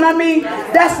understand what I mean?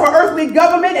 That's for earthly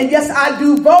government. And yes, I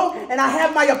do vote and I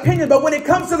have my opinion. But when it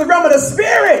comes to the realm of the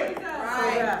spirit,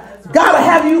 God will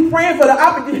have you praying for the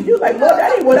opportunity. You're like, Lord,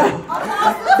 that ain't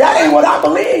what I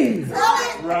believe.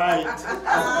 Right.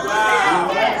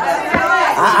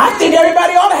 I think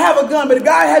everybody ought to have a gun, but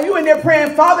God have you in there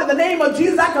praying, Father, in the name of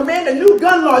Jesus, I command a new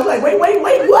gun law. It's like, wait,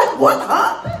 what?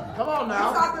 Huh? Come on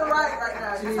now. You're talking right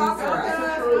now. You're talking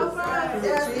right.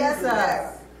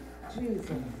 Yes.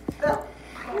 Jesus. Oh,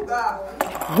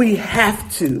 God. We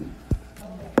have to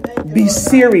be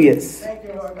serious Thank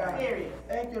you, Lord God.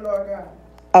 Thank you, Lord God.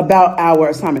 about our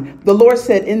assignment. The Lord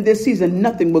said in this season,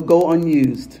 nothing will go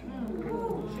unused.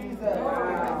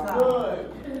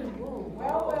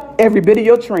 Every bit of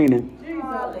your training.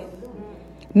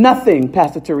 Nothing,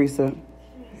 Pastor Teresa.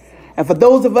 And for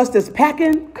those of us that's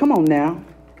packing, come on now.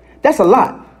 That's a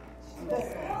lot.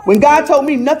 When God told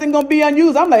me nothing gonna be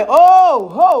unused, I'm like,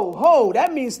 ho.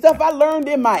 That means stuff I learned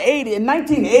in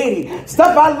 1980.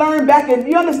 Stuff I learned back in,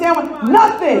 you understand what?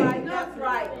 Nothing. That's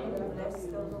right.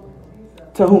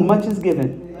 To whom much is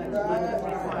given.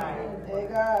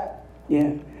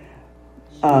 Yeah.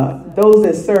 Those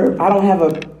that serve, I don't have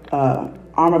a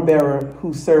armor bearer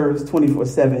who serves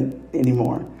 24/7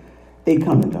 anymore. They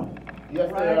coming though. Yes,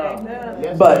 they are.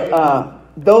 Yes, But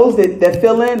those that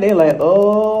fill in, they like,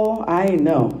 oh, I ain't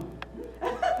know.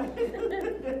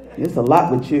 It's a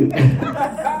lot with you.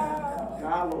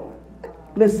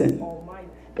 Listen,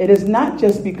 it is not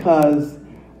just because,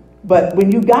 but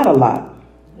when you got a lot,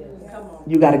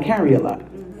 you got to carry a lot.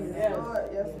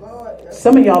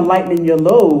 Some of y'all lightening your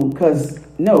load because,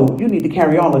 no, you need to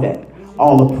carry all of that.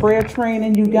 All the prayer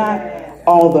training you got,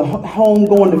 all the home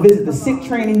going to visit the sick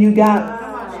training you got,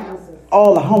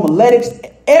 all the homiletics,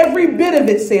 every bit of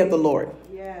it, saith the Lord.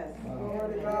 Yes.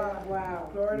 Glory to God. Wow.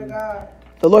 Glory to God.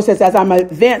 The Lord says, as I'm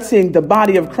advancing the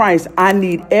body of Christ, I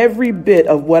need every bit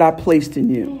of what I placed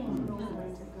in you.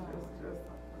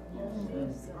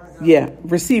 Yeah,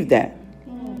 receive that.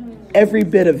 Every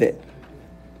bit of it.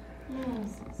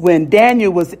 When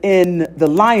Daniel was in the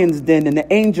lion's den and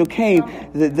the angel came,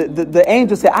 the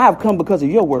angel said, I have come because of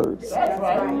your words. That's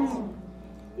right.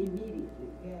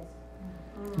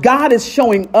 God is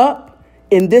showing up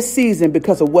in this season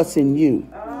because of what's in you.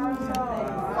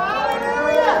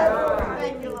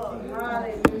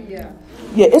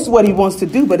 Yeah, it's what he wants to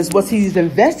do, but it's what he's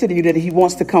invested in you that he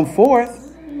wants to come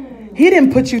forth. He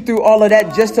didn't put you through all of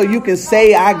that just so you can say,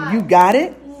 you got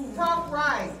it. Talk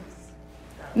right.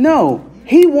 No,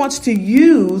 he wants to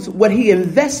use what he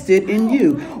invested in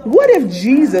you. What if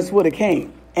Jesus would have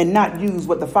came and not used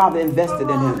what the Father invested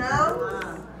in him?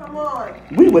 Come on.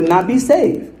 We would not be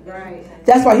saved. Right.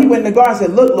 That's why he went in the garden and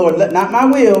said, look, Lord, not my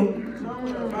will.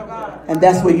 And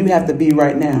that's where you have to be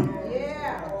right now.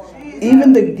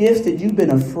 Even the gifts that you've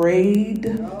been afraid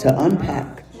to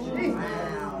unpack.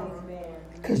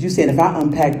 Because you said, if I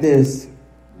unpack this,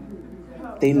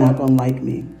 they're not going to like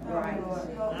me.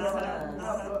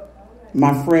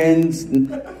 My friends.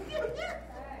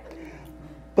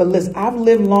 But listen, I've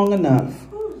lived long enough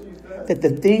that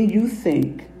the thing you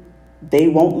think they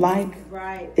won't like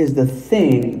is the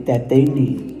thing that they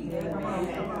need.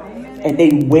 And they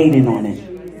waiting on it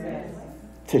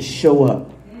to show up.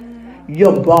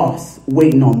 Your boss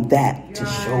waiting on that to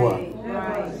show up.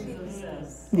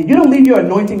 You don't leave your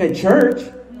anointing at church.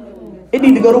 It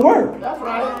need to go to work. That's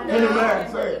right.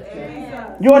 Amen. Say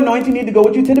it. Your anointing need to go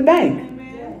with you to the bank.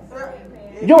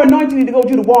 Your anointing need to go with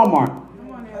you to Walmart,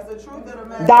 That's the truth of the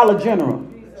matter. Dollar General,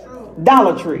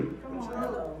 Dollar Tree.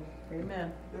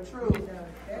 Amen. The truth.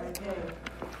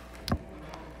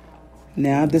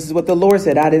 Now, this is what the Lord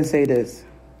said. I didn't say this.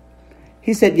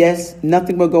 He said, yes,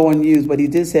 nothing will go unused, but he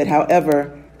did say,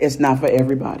 however, it's not for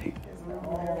everybody.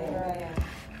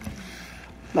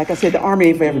 Like I said, the army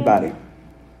ain't for everybody.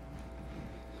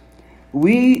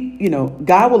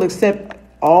 God will accept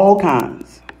all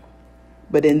kinds.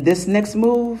 But in this next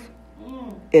move,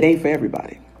 it ain't for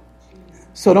everybody.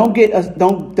 So don't get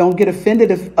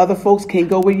offended if other folks can't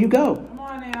go where you go. Come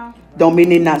on now. Don't mean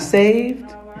they're not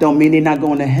saved. Don't mean they're not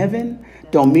going to heaven.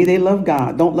 Don't mean they love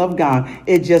God. Don't love God.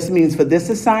 It just means for this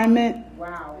assignment,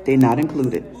 they're not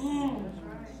included.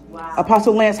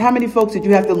 Apostle Lance, how many folks did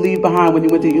you have to leave behind when you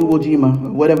went to Iwo Jima,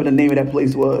 or whatever the name of that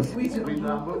place was?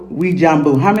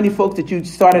 Wijambu. How many folks that you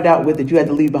started out with that you had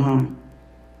to leave behind?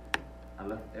 I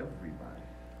left everybody.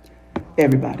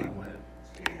 Everybody.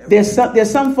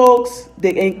 There's some folks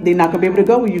they're not gonna be able to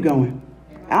go where you're going.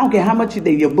 I don't care how much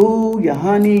your boo, your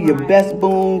honey, your best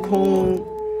boon, coon.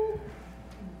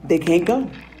 They can't go.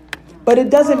 But it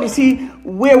doesn't mean, see,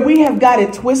 where we have got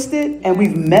it twisted and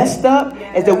we've messed up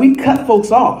is that we cut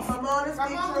folks off. Come on and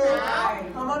speak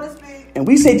truth. Come on and speak. And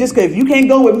we say, just because if you can't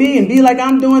go with me and be like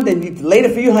I'm doing, then later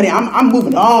for you, honey, I'm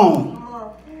moving on.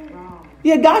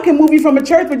 Yeah, God can move you from a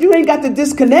church, but you ain't got to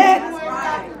disconnect.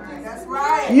 That's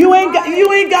right. You ain't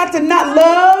got to not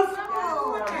love.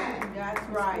 That's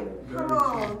right. Come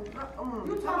on.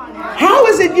 How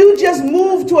is it you just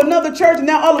moved to another church and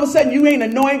now all of a sudden you ain't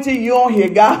anointed, you don't hear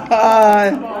God?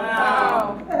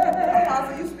 Wow.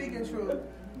 Apostle, you speaking truth.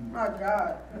 My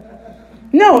God.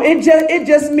 No, it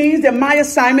just means that my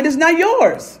assignment is not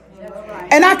yours.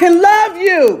 And I can love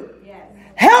you.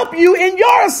 Help you in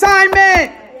your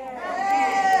assignment.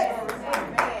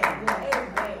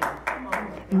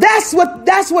 That's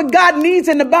what God needs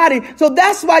in the body. So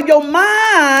that's why your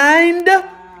mind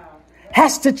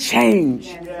has to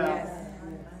change.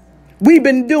 We've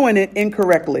been doing it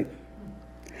incorrectly.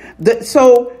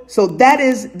 So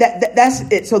that's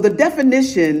it. So the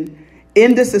definition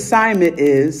in this assignment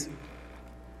is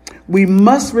we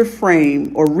must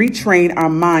refrain or retrain our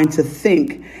mind to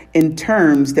think in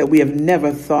terms that we have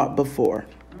never thought before.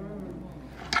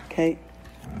 Okay?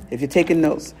 If you're taking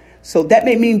notes. So that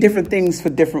may mean different things for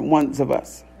different ones of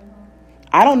us.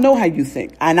 I don't know how you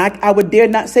think. And I would dare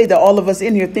not say that all of us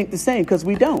in here think the same, because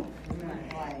we don't.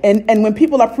 And when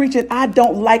people are preaching, I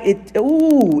don't like it.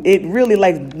 Ooh, it really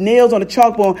like nails on a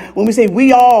chalkboard when we say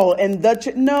we all and the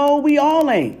church. No, we all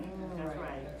ain't.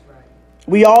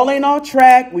 We all ain't off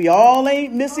track. We all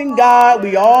ain't missing God.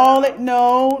 We all ain't.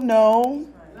 No.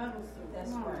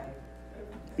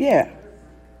 Yeah.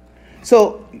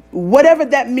 So whatever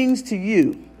that means to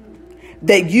you,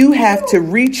 that you have to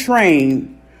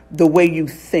retrain the way you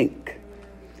think.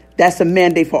 That's a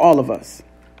mandate for all of us.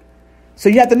 So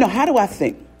you have to know, how do I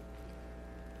think?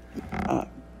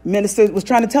 Minister was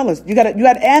trying to tell us, you got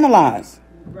to analyze.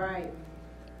 Right.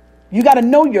 You got to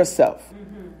know yourself.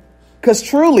 Because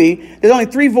truly, there's only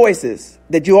 3 voices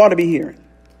that you ought to be hearing.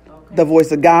 Okay. The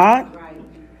voice of God,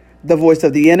 the voice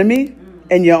of the enemy,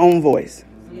 and your own voice.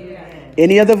 Yeah.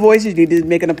 Any other voices, you need to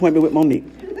make an appointment with Monique.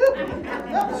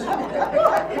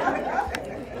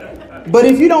 But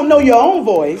if you don't know your own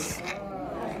voice,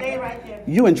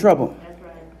 you're in trouble.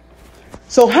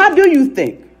 So how do you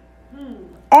think?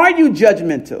 Are you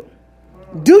judgmental?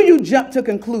 Do you jump to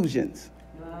conclusions?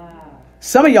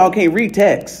 Some of y'all can't read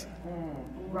text.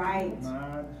 Right.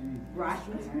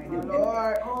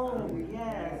 Lord. Oh,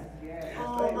 yes.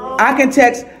 I can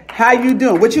text, how you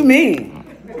doing? What you mean?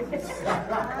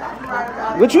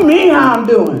 What you mean how I'm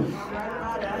doing?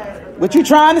 What you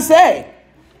trying to say?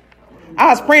 I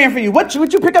was praying for you. What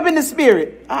you pick up in the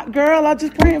spirit? Girl, I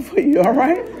just praying for you, all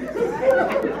right?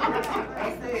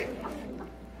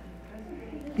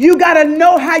 You got to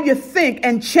know how you think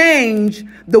and change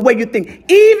the way you think.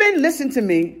 Even, listen to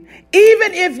me,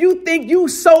 even if you think you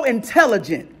so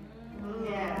intelligent,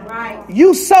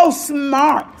 you so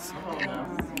smart,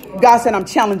 God said, I'm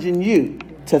challenging you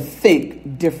to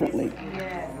think differently.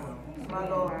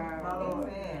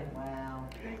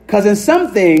 Because in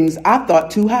some things, I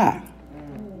thought too high.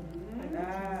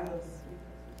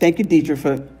 Thank you, Deidre,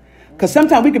 for... Because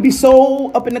sometimes we could be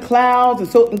so up in the clouds.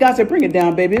 And God said, bring it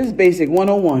down, baby. This is basic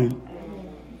 101.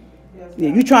 Yeah,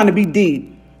 you're trying to be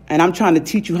deep. And I'm trying to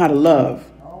teach you how to love.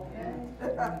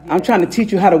 I'm trying to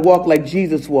teach you how to walk like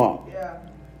Jesus walked.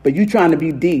 But you trying to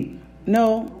be deep.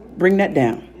 No, bring that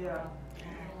down.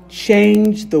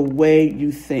 Change the way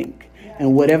you think.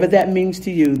 And whatever that means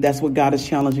to you, that's what God is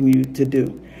challenging you to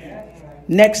do.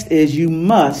 Next is you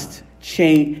must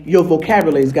change. Your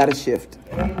vocabulary's got to shift.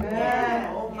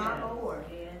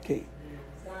 Okay.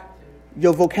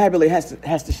 Your vocabulary has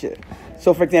to shift.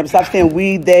 So, for example, stop saying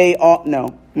we, they, all.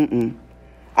 No.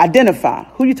 Identify.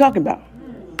 Who you talking about?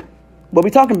 What we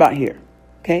talking about here?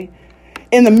 Okay.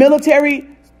 In the military,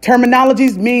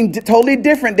 terminologies mean totally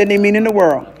different than they mean in the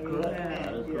world.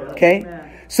 Okay.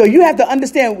 So you have to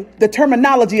understand the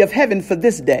terminology of heaven for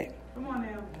this day.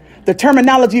 The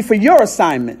terminology for your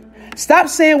assignment. Stop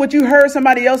saying what you heard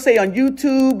somebody else say on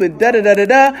YouTube and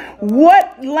da-da-da-da-da.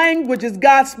 What language is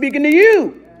God speaking to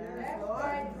you?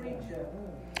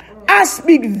 I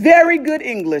speak very good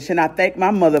English, and I thank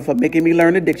my mother for making me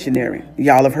learn the dictionary.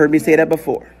 Y'all have heard me say that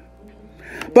before.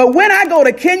 But when I go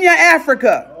to Kenya,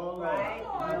 Africa,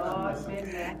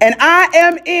 and I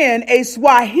am in a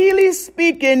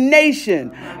Swahili-speaking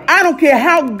nation, I don't care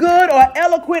how good or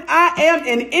eloquent I am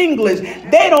in English,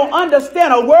 they don't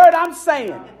understand a word I'm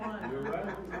saying.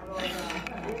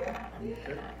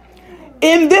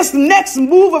 In this next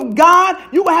move of God,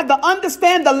 you will have to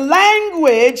understand the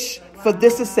language for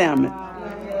this assignment.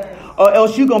 Or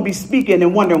else you're going to be speaking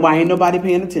and wondering why ain't nobody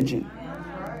paying attention.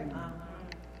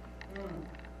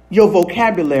 Your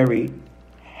vocabulary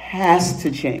has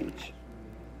to change.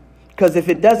 Because if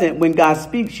it doesn't, when God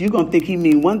speaks, you're going to think he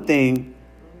means one thing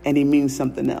and he means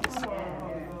something else.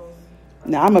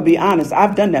 Now, I'm going to be honest.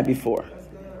 I've done that before.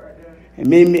 And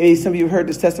maybe some of you have heard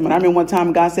this testimony. I remember one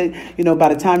time God said,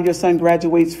 by the time your son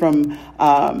graduates from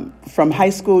high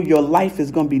school, your life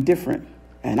is going to be different.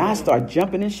 And I start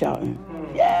jumping and shouting.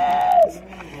 Yes.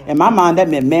 In my mind, that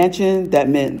meant mansion. That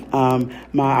meant I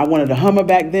wanted a Hummer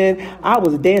back then. I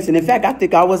was dancing. In fact, I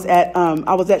think I was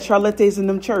at Charlotte's in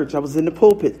them church. I was in the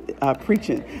pulpit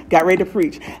preaching, got ready to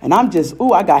preach. And I'm just,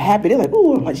 I got happy. They're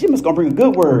like, she must gonna bring a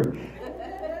good word.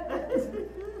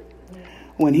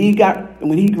 When he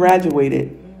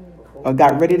graduated or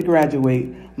got ready to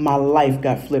graduate, my life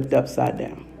got flipped upside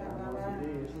down.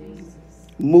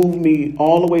 Moved me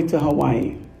all the way to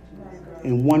Hawaii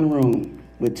in one room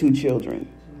with 2 children.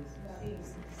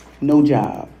 No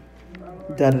job.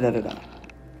 Da-da-da-da-da.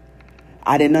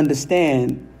 I didn't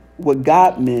understand what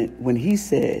God meant when he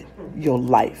said, your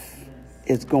life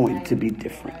is going to be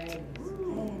different.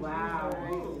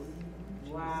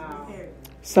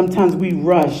 Sometimes we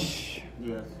rush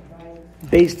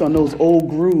based on those old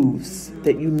grooves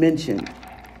that you mentioned.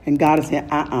 And God is saying,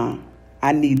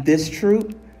 I need this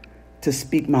truth to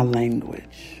speak my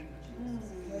language.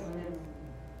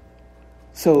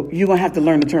 So you're going to have to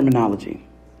learn the terminology.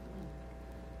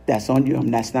 That's on you.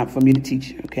 That's not for me to teach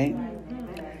you, okay?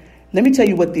 Let me tell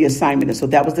you what the assignment is. So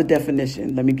that was the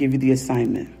definition. Let me give you the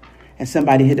assignment. And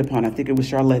somebody hit upon, I think it was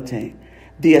Charlotte.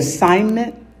 The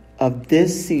assignment of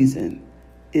this season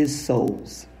is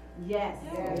souls. Yes.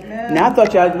 Now I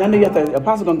thought none of you thought the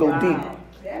apostle going to go deep.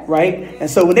 Right? And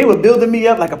so when they were building me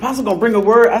up, like apostle going to bring a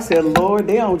word, I said, Lord,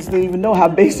 they don't even know how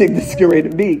basic this is going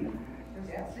to be.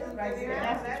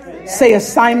 Say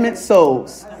assignment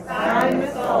souls.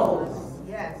 Assignment souls.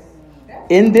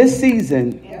 In this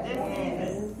season,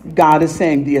 God is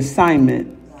saying the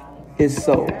assignment is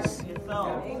souls.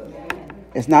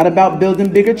 It's not about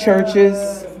building bigger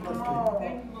churches.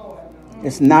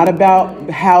 It's not about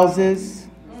houses.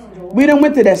 We done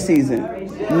went to that season.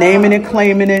 Naming and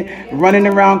claiming it, running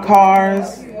around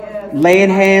cars, laying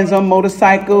hands on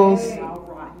motorcycles.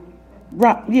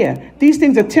 Right, yeah, these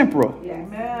things are temporal.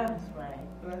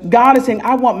 God is saying,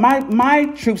 I want my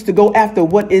troops to go after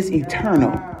what is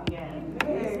eternal.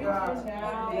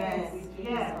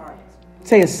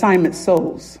 Say assignment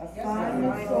souls.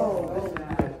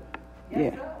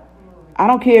 Yeah. I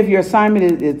don't care if your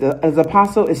assignment is as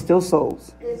apostle, it's still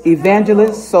souls.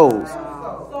 Evangelist, souls.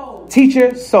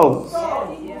 Teacher, souls.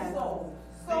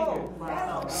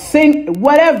 Sing,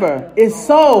 whatever, is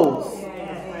souls.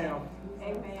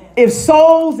 If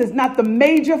souls is not the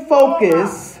major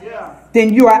focus,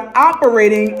 then you are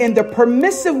operating in the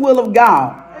permissive will of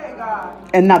God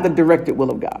and not the directed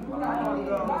will of God.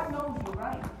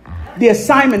 The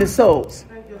assignment is souls.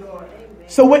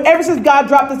 So ever since God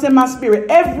dropped this in my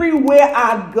spirit, everywhere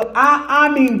I go, I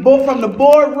mean, both from the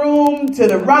boardroom to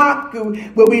the rock,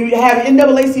 where we have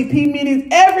NAACP meetings,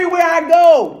 everywhere I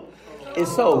go, is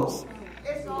souls.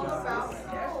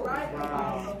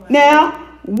 Now,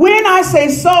 when I say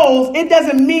souls, it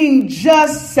doesn't mean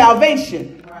just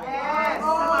salvation.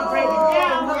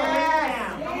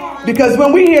 Because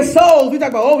when we hear souls, we talk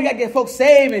about, we got to get folks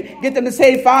saved and get them to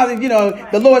save Father,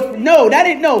 the Lord. No, that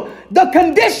ain't no. The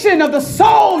condition of the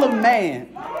soul of man.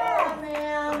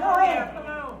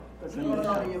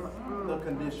 The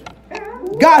condition.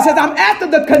 God says, I'm after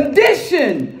the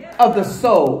condition of the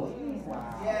soul.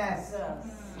 Yes.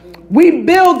 We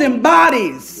building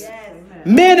bodies,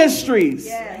 ministries,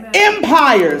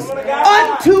 empires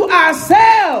unto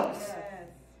ourselves.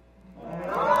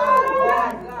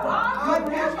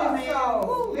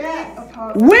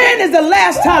 When is the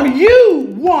last time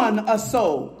you won a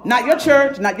soul? Not your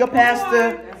church, not your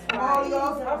pastor, not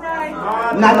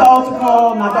the altar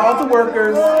call, not the altar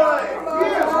workers.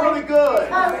 That's really good.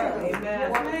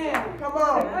 Come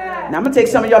on. Now I'm going to take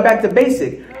some of y'all back to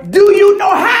basic. Do you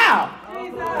know how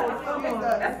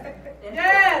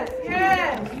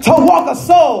to walk a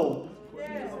soul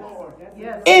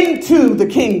into the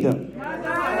kingdom?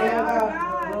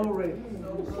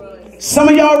 Some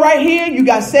of y'all right here, you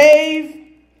got saved.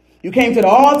 You came to the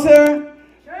altar.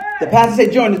 The pastor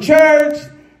said join the church.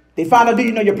 They found out, do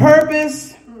you know your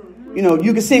purpose? You know,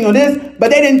 you can sing on this.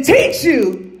 But they didn't teach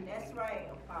you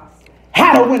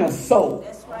how to win a soul.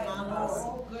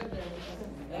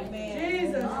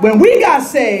 When we got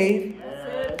saved,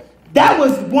 that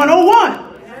was 101.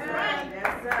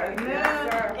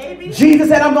 Jesus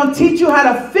said, I'm going to teach you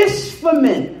how to fish for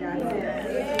men.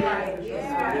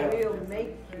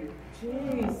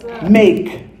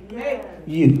 Make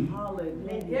you.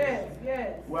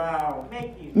 Wow.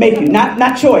 Make you.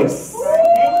 Not choice.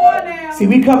 See,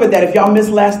 we covered that. If y'all missed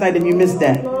last night, then you missed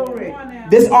that.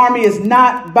 This army is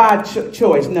not by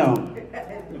choice. No.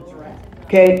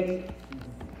 Okay.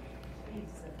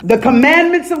 The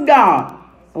commandments of God.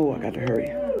 Oh, I got to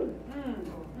hurry.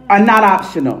 Are not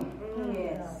optional.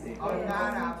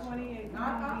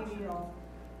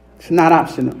 It's not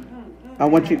optional. I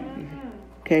want you.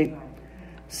 Okay.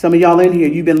 Some of y'all in here,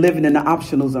 you've been living in the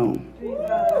optional zone.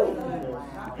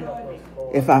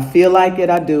 If I feel like it,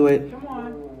 I do it.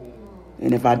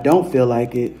 And if I don't feel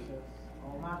like it,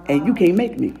 and you can't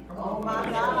make me.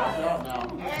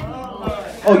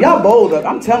 Oh, y'all bold up.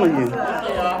 I'm telling you.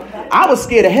 I was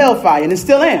scared of hellfire and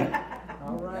still am.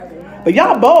 But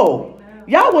y'all bold.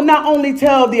 Y'all will not only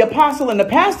tell the apostle and the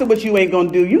pastor what you ain't going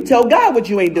to do. You tell God what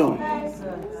you ain't doing.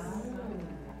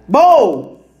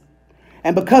 Bold.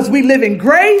 And because we live in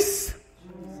grace,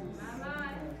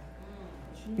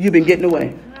 you've been getting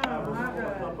away.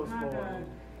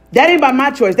 That ain't by my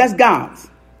choice. That's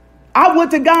God's. I would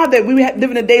to God that we live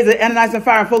in the days of Ananias and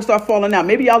fire and folks start falling out.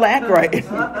 Maybe y'all act right.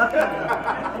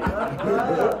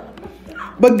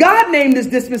 But God named this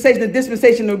dispensation the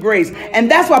dispensation of grace. And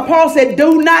that's why Paul said,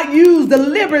 do not use the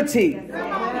liberty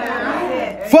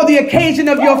for the occasion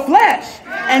of your flesh.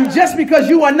 And just because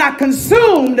you are not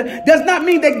consumed does not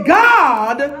mean that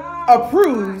God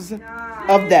approves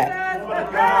of that.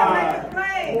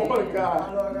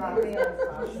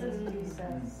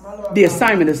 The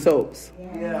assignment is souls.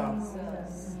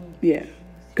 Yeah.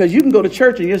 Because you can go to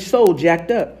church and your soul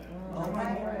jacked up.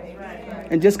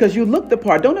 And just because you look the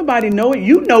part, don't nobody know it.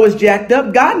 You know it's jacked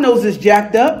up. God knows it's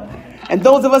jacked up. And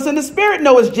those of us in the spirit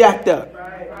know it's jacked up.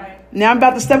 Now I'm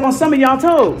about to step on some of y'all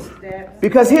toes.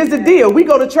 Because here's the deal. We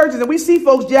go to churches and we see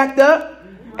folks jacked up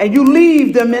and you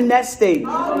leave them in that state.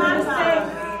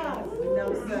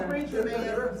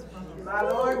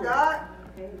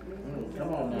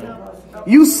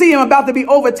 You see them about to be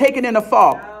overtaken in a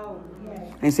fall.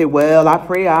 And say, well, I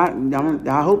pray, I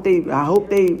hope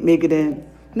they make it in.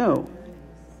 No.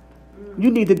 You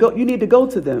need to go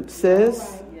to them,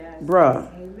 sis,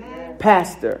 bruh,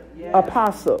 pastor,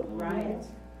 apostle.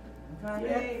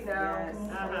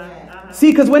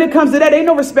 See, because when it comes to that, ain't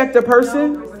no respect of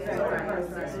person.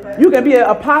 You can be an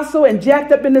apostle and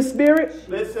jacked up in the spirit,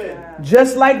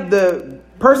 just like the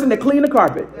person that cleaned the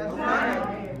carpet.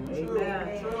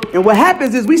 And what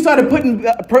happens is we started putting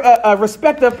a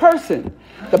respect of person.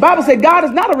 The Bible said God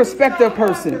is not a respecter of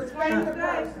person.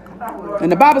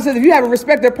 And the Bible says if you have a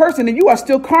respect of person, then you are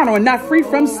still carnal and not free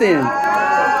from sin.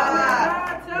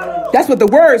 That's what the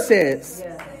word says.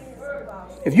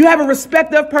 If you have a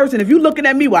respect of person, if you're looking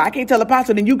at me, well, I can't tell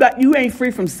apostle, then you ain't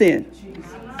free from sin.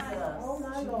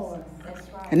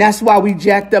 And that's why we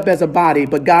jacked up as a body.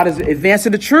 But God is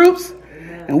advancing the troops,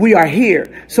 and we are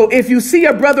here. So if you see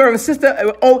a brother or a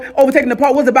sister overtaking the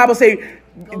part, what does the Bible say?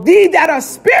 These that are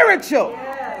spiritual.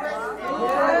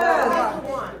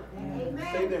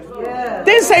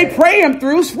 Didn't say pray them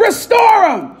through, restore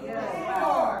them.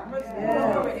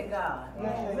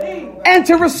 And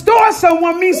to restore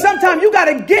someone means sometimes you got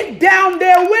to get down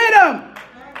there with them.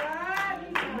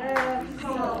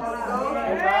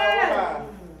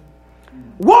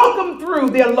 Walk them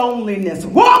through their loneliness.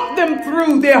 Walk them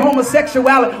through their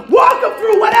homosexuality. Walk them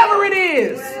through whatever it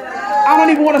is. I don't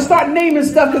even want to start naming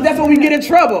stuff because that's when we get in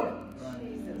trouble.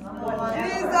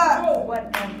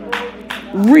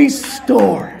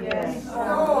 Restore.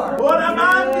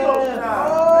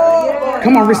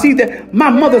 Come on, receive that. My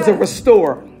mother's a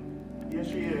restorer.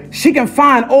 She can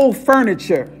find old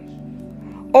furniture,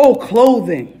 old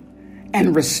clothing,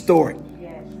 and restore it.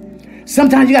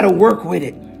 Sometimes you got to work with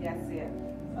it.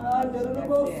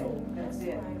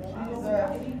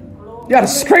 You got to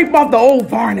scrape off the old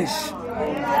varnish.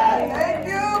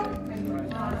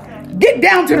 Get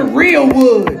down to the real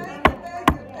wood.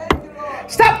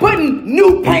 Stop putting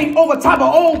new paint over top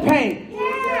of old paint.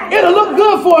 It'll look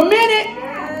good for a minute,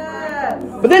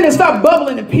 but then it'll start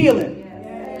bubbling and peeling.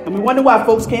 And we wonder why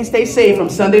folks can't stay saved from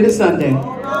Sunday to Sunday.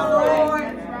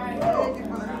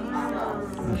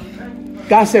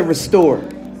 God said restore.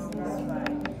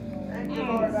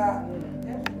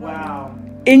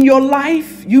 In your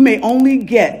life, you may only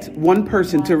get one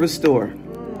person to restore.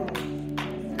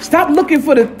 Stop looking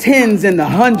for the tens and the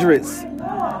hundreds.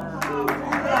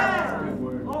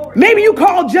 Maybe you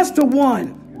call just to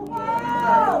one.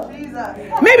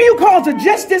 Maybe you call to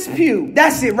just this pew.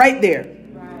 That's it right there.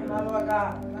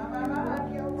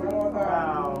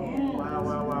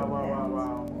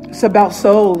 It's about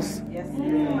souls.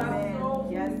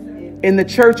 In the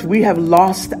church, we have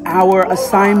lost our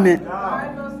assignment.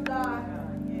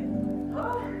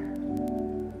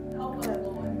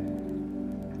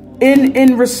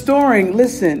 In restoring,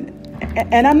 listen,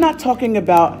 and I'm not talking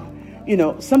about,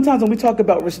 sometimes when we talk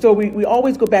about restore, we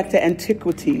always go back to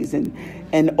antiquities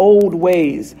and old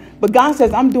ways. But God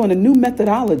says, I'm doing a new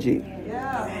methodology.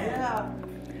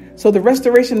 So the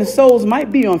restoration of souls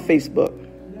might be on Facebook.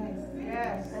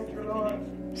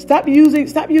 Stop using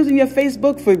your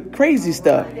Facebook for crazy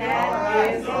stuff.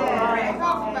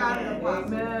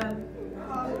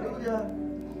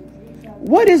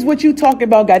 What is what you talking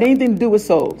about got anything to do with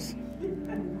souls?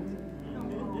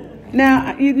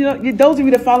 Now, those of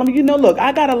you that follow me, look,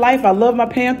 I got a life. I love my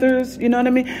Panthers. You know what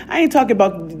I mean? I ain't talking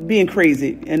about being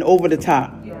crazy and over the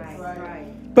top.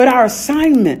 But our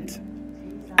assignment,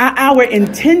 our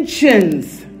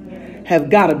intentions have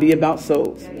got to be about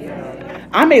souls.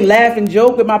 I may laugh and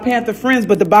joke with my Panther friends,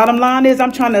 but the bottom line is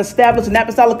I'm trying to establish an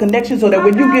apostolic connection so that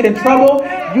when you get in trouble,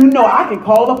 I can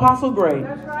call Apostle Gray.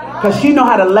 Because she know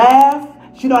how to laugh,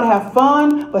 she know how to have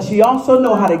fun, but she also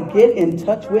know how to get in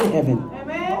touch with heaven.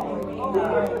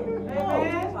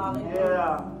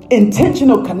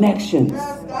 Intentional connections.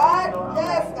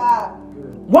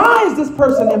 Why is this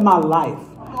person in my life?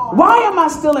 Why am I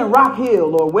still in Rock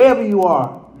Hill or wherever you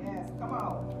are?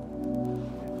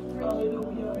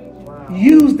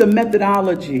 Use the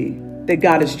methodology that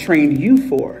God has trained you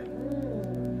for.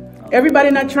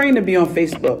 Everybody not trained to be on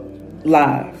Facebook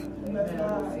Live.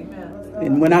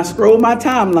 And when I scroll my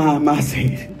timeline, I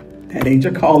say, that ain't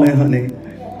your calling, honey.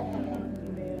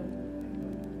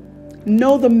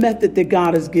 Know the method that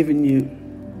God has given you.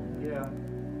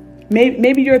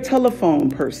 Maybe you're a telephone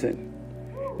person.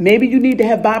 Maybe you need to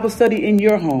have Bible study in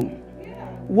your home.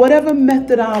 Whatever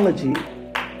methodology.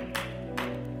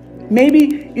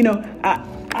 Maybe, I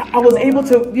was able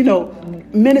to,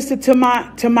 minister to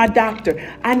my doctor.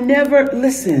 I never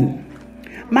listen.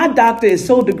 My doctor is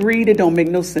so degreed it don't make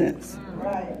no sense.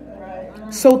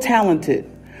 So talented.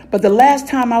 But the last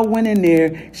time I went in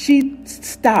there, she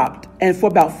stopped and for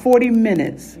about 40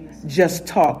 minutes just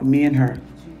talked, me and her.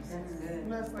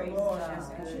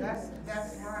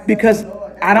 Because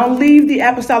I don't leave the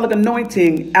apostolic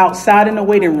anointing outside in the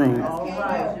waiting room.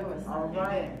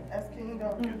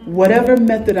 Whatever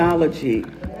methodology.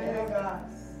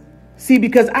 See,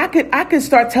 because I could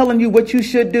start telling you what you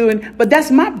should do, but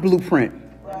that's my blueprint.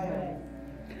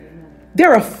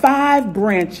 There are 5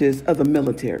 branches of the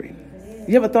military.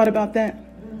 You ever thought about that?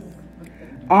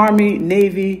 Army,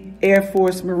 Navy, Air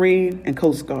Force, Marine, and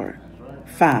Coast Guard.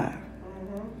 5.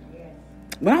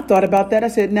 When I thought about that, I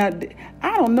said, now,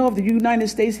 I don't know if the United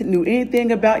States knew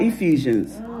anything about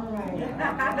Ephesians.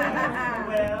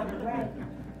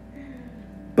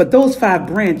 But those 5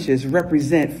 branches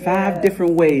represent 5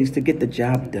 different ways to get the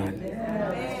job done.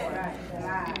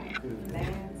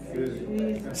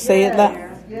 Say it loud.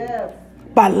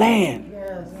 By land.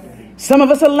 Some of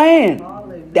us are land.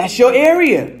 That's your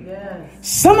area.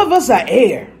 Some of us are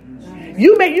air.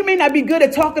 You may not be good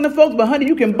at talking to folks, but honey,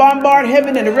 you can bombard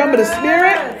heaven in the realm of the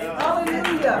spirit.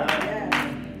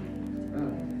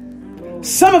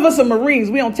 Some of us are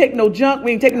Marines. We don't take no junk.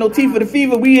 We ain't taking no tea for the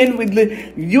fever.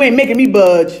 You ain't making me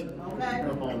budge.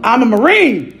 I'm a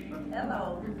Marine.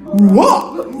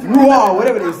 Ruah,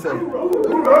 whatever they say.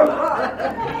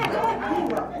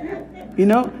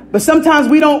 But sometimes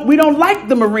we don't like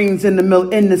the Marines in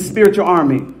the spiritual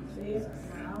army.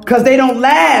 Because they don't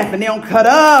laugh and they don't cut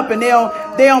up and they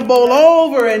don't bowl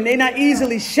over and they're not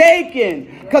easily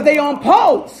shaken because they on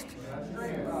post.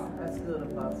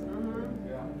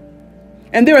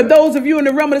 And there are those of you in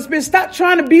the realm of the spirit, stop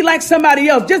trying to be like somebody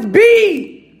else. Just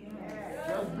be.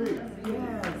 Just be.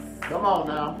 Come on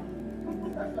now.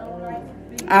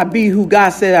 I be who God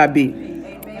said I be.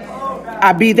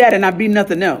 I be that and I be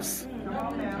nothing else.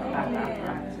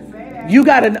 You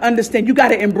got to understand. You got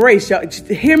to embrace.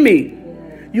 Hear me.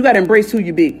 You got to embrace who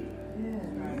you be.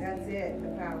 That's it. The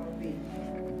power of be.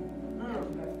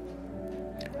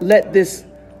 Let this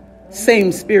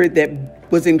same spirit that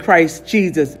was in Christ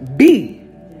Jesus be.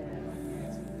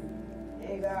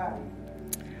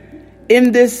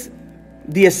 In this,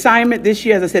 the assignment this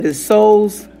year, as I said, is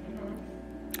souls.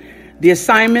 The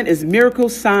assignment is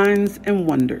miracles, signs, and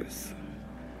wonders.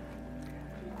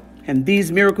 And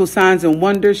these miracle signs and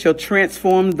wonders shall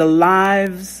transform the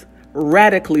lives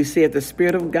radically, saith the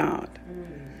Spirit of God.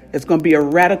 It's going to be a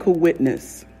radical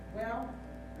witness.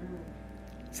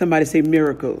 Somebody say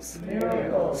miracles,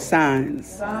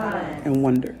 signs, and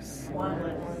wonders.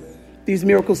 These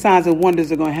miracle signs and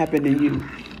wonders are going to happen in you,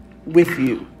 with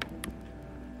you,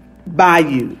 by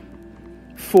you,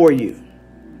 for you.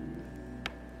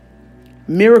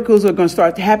 Miracles are going to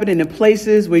start happening in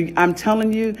places where I'm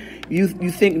telling you, you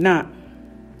think not.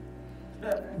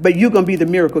 But you're going to be the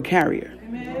miracle carrier.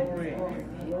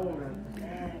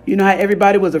 You know how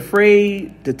everybody was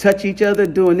afraid to touch each other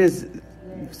during this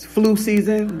flu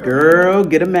season? Girl,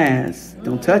 get a mask.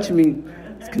 Don't touch me.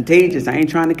 It's contagious. I ain't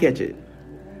trying to catch it.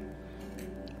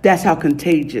 That's how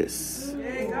contagious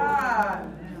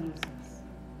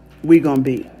we going to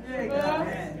be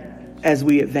as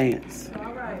we advance.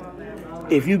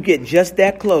 If you get just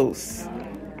that close,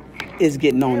 it's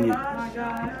getting on you.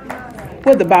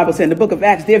 What the Bible said in the book of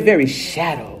Acts, they're very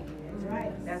shadow.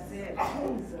 That's it.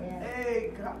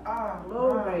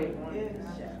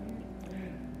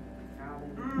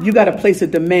 You got to place a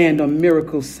demand on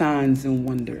miracles, signs, and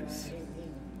wonders.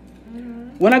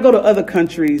 When I go to other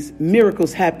countries,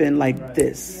 miracles happen like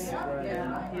this.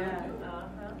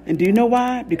 And do you know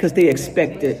why? Because they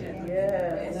expect it.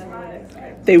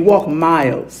 They walk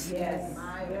miles.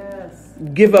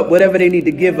 Give up whatever they need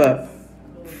to give up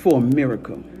for a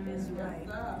miracle.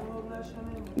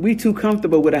 We too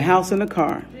comfortable with a house and a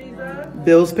car,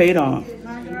 bills paid off,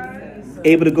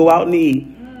 able to go out and eat.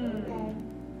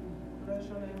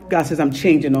 God says, I'm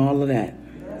changing all of that.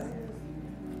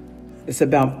 It's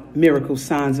about miracles,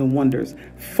 signs, and wonders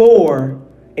for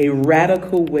a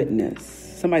radical witness.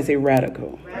 Somebody say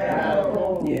radical.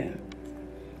 Radical. Yeah.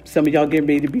 Some of y'all getting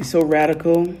ready to be so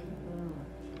radical,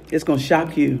 it's going to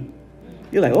shock you.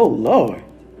 You're like, oh, Lord.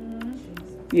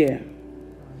 Yeah.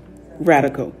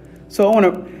 Radical. So I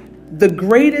want to, the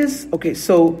greatest, okay,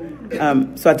 so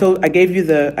I gave you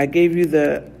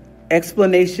the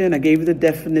explanation, I gave you the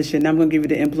definition, now I'm going to give you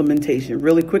the implementation.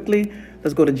 Really quickly,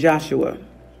 let's go to Joshua.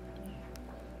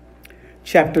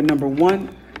 Chapter number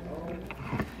 1.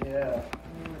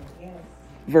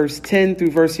 Verse 10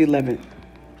 through verse 11.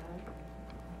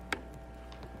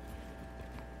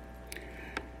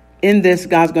 In this,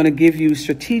 God's going to give you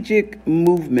strategic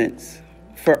movements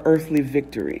for earthly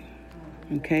victory.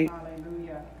 Okay?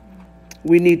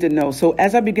 We need to know. So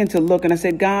as I begin to look and I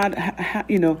said, God,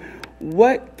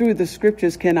 what through the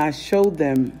scriptures can I show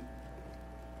them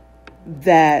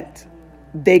that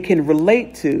they can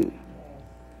relate to?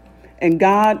 And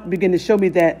God began to show me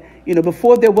that,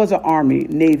 before there was an army,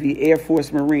 Navy, Air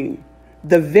Force, Marine,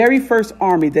 the very first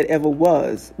army that ever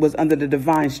was under the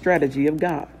divine strategy of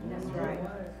God. That's right.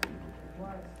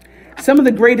 Some of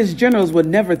the greatest generals would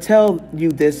never tell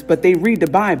you this, but they read the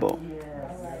Bible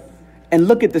and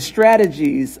look at the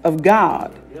strategies of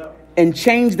God and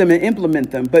change them and implement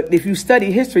them. But if you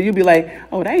study history, you'll be like,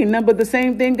 oh, that ain't nothing but the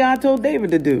same thing God told David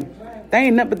to do. That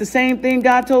ain't nothing but the same thing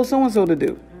God told so-and-so to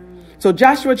do. So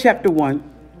Joshua chapter 1,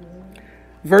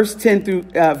 verse 10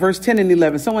 and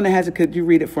 11. Someone that has it, could you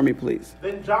read it for me, please?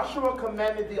 Then Joshua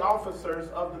commanded the officers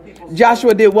of the people.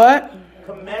 Joshua did what?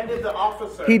 Commanded the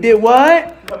officers. He did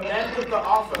what? Commanded the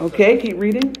officers. Okay, keep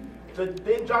reading.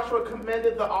 Then Joshua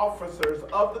commanded the officers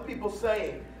of the people,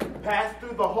 saying, pass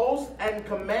through the host and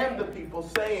command the people,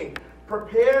 saying,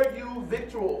 prepare you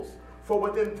victuals, for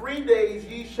within 3 days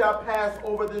ye shall pass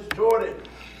over this Jordan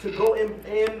to go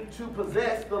in to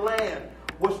possess the land,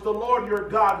 which the Lord your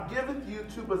God giveth you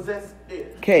to possess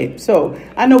it. Okay, so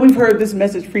I know we've heard this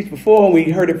message preached before, and we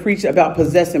heard it preached about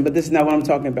possessing, but this is not what I'm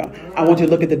talking about. I want you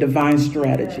to look at the divine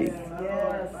strategy.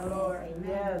 Yes, Lord.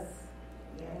 Yes.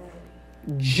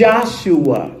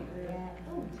 Joshua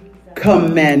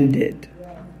commanded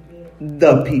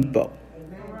the people.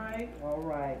 All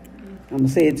right. I'm going to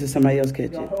say it to somebody else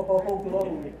catch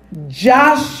it.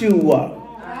 Joshua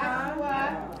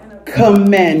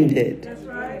commanded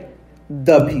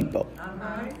the people.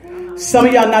 Some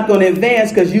of y'all not going to advance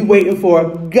because you waiting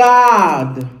for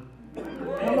God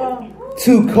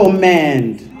to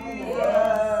command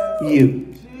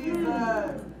you.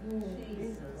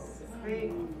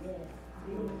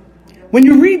 When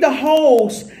you read the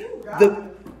host,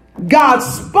 God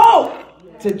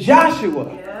spoke to Joshua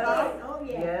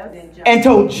and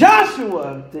told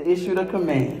Joshua to issue the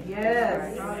command.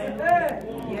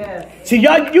 See,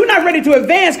 y'all, you're not ready to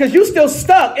advance because you're still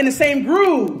stuck in the same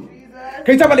groove.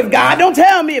 Because you talk about if God don't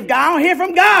tell me, if God don't hear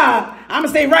from God, I'm going to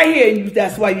stay right here.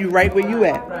 That's why you right where you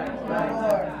at.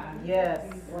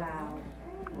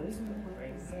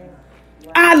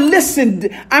 I listened.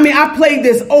 I played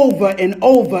this over and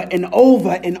over and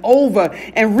over and over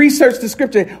and researched the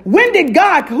scripture. Who did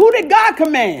God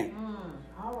command?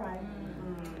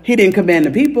 He didn't command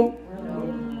the people.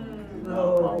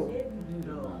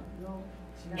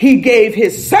 He gave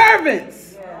his servants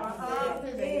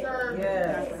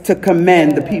to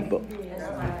command the people.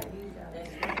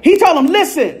 He told them,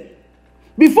 listen,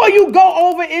 before you go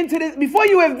over into this, before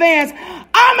you advance,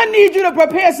 I'm going to need you to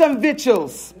prepare some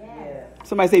victuals.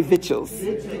 Somebody say victuals.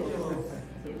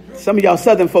 Some of y'all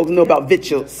southern folks know about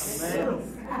victuals. Some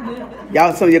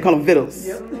of you call them victuals.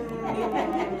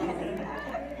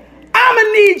 I'm going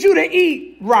to need you to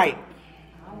eat right.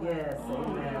 I'm going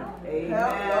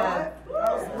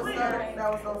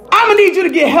to need you to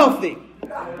get healthy.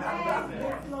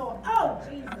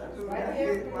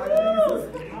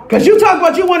 Because you talk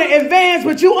about you want to advance,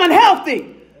 but you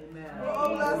unhealthy.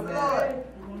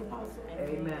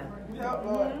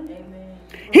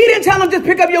 He didn't tell them just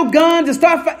pick up your guns and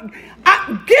start fighting.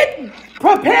 Get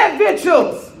prepared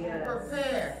victuals.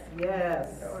 Yes.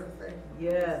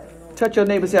 Touch your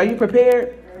neighbor and say, are you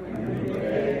prepared?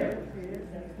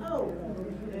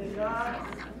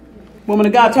 Woman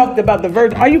of God talked about the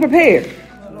virgin. Are you prepared?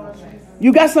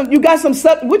 You got some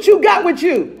stuff. What you got with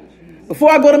you? Before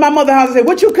I go to my mother's house and say,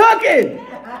 what you cooking?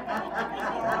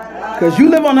 Because you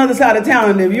live on the other side of town,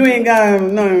 and if you ain't got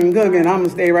nothing cooking, I'm going to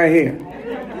stay right here.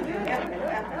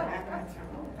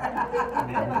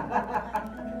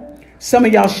 Some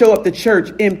of y'all show up to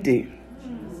church empty.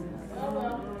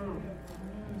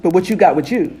 But what you got with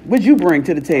you? What'd you bring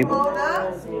to the table?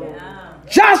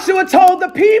 Joshua told the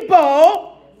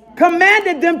people,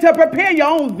 commanded them to prepare your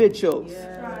own victuals.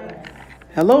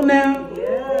 Hello now?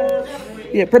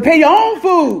 Yeah, prepare your own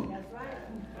food.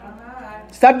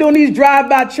 Stop doing these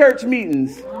drive-by church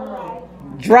meetings.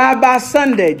 Drive-by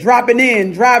Sunday, dropping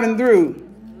in, driving through.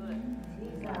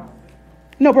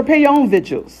 No, prepare your own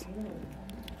victuals.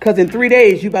 Because in 3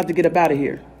 days, you're about to get up out of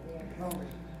here.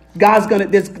 There's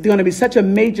going to be such a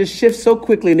major shift so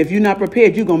quickly. And if you're not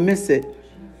prepared, you're going to miss it.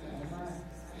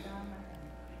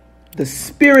 The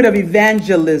spirit of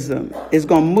evangelism is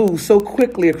going to move so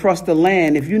quickly across the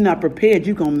land. If you're not prepared,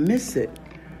 you're going to miss it.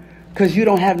 Because you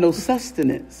don't have no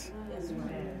sustenance.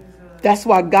 That's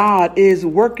why God is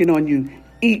working on you.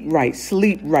 Eat right,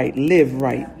 sleep right, live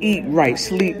right, eat right,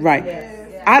 sleep right.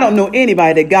 I don't know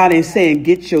anybody that God ain't saying,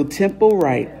 get your temple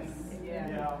right.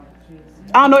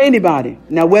 I don't know anybody.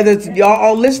 Now, whether it's y'all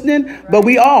all listening, but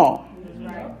we all.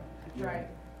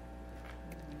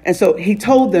 And so he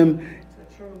told them,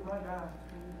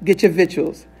 get your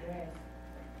victuals.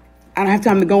 I don't have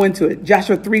time to go into it.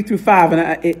 Joshua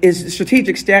 3-5 is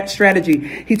strategic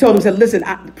strategy. He told them, said, listen,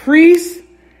 priests,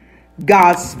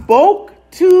 God spoke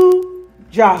to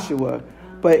Joshua,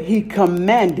 but he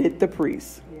commanded the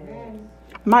priests.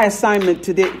 My assignment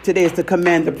today is to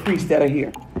command the priests that are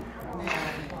here.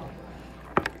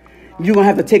 You're going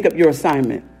to have to take up your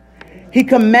assignment. He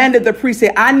commanded the priest,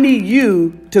 say, I need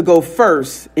you to go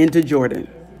first into Jordan.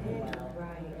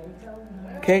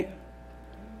 Okay?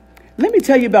 Let me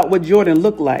tell you about what Jordan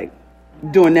looked like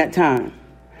during that time.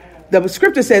 The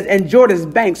scripture says, and Jordan's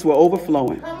banks were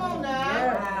overflowing.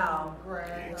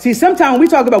 See, sometimes we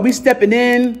talk about we stepping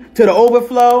in to the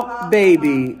overflow.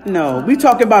 Baby, no. We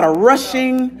talking about a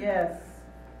rushing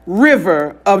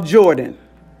river of Jordan.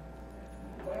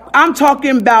 I'm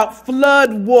talking about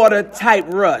flood water type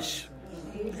rush.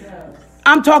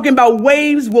 I'm talking about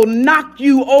waves will knock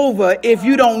you over if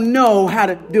you don't know how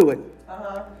to do it.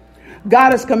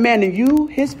 God is commanding you,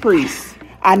 his priests.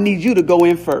 I need you to go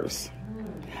in first.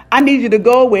 I need you to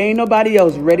go where ain't nobody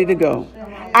else ready to go.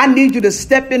 I need you to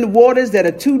step in waters that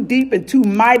are too deep and too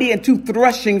mighty and too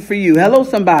threshing for you. Hello,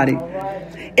 somebody.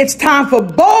 It's time for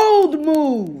bold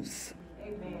moves.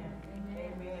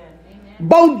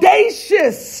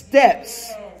 Bodacious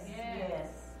steps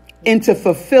into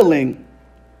fulfilling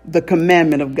the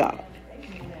commandment of God.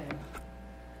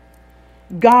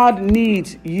 God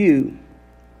needs you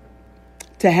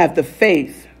to have the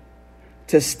faith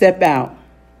to step out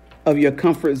of your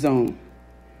comfort zone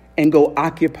and go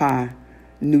occupy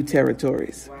new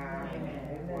territories.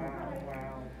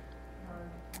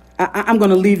 I'm going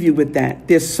to leave you with that.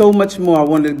 There's so much more I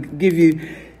want to give you,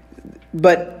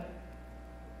 but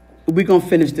we're going to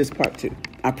finish this part too.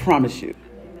 I promise you,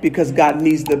 because God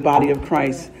needs the body of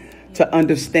Christ to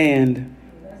understand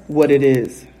what it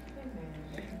is.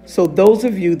 So those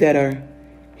of you that are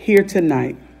here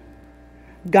tonight,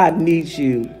 God needs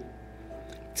you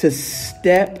to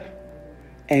step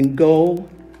and go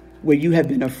where you have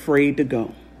been afraid to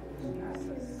go.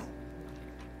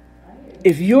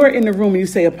 If you're in the room and you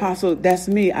say, Apostle, that's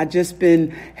me. I just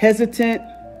been hesitant.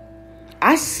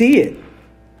 I see it.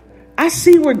 I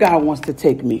see where God wants to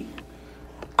take me.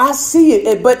 I see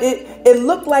it, but it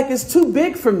looked like it's too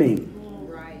big for me.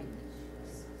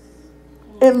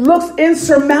 It looks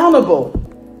insurmountable.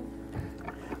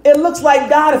 It looks like,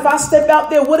 God, if I step out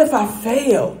there, what if I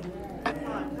fail?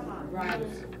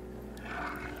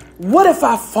 What if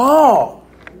I fall?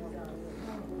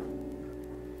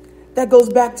 That goes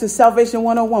back to Salvation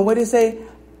 101. What did it say?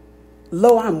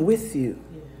 Lo, I'm with you.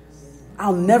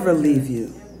 I'll never leave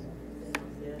you.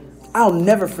 I'll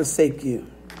never forsake you.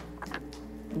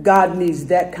 God needs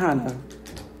that kind of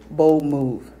bold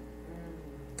move.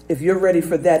 If you're ready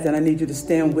for that, then I need you to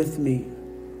stand with me.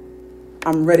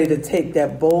 I'm ready to take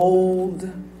that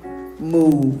bold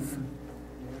move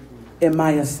in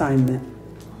my assignment.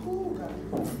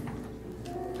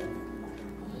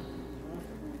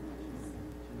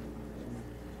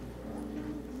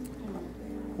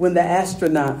 When the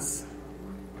astronauts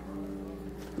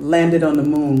landed on the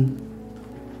moon,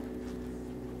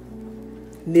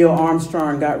 Neil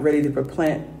Armstrong got ready to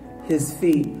plant his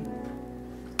feet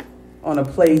on a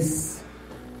place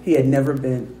he had never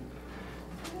been.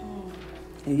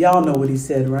 And y'all know what he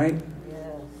said, right? Yes.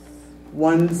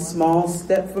 One small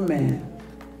step for man,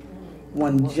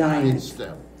 one giant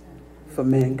step for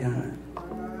mankind.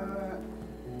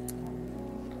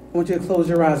 I want you to close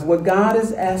your eyes. What God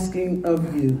is asking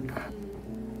of you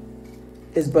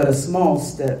is but a small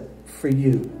step for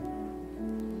you,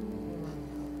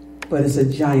 but it's a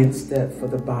giant step for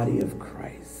the body of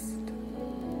Christ.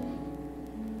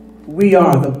 We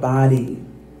are the body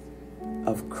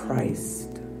of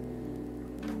Christ,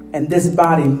 and this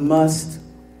body must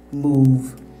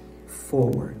move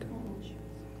forward.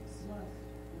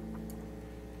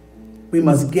 We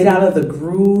must get out of the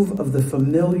groove of the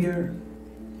familiar,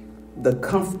 the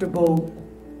comfortable,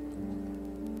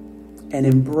 and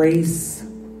embrace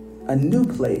a new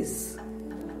place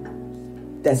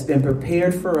that's been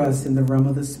prepared for us in the realm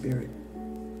of the Spirit.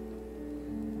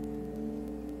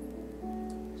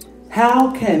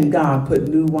 How can God put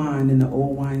new wine in the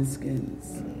old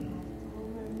wineskins?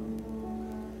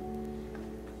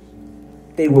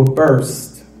 They will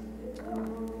burst,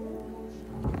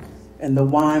 and the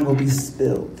wine will be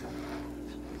spilled.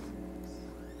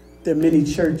 There are many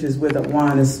churches where the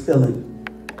wine is spilling.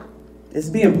 It's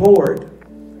being poured,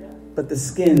 but the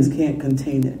skins can't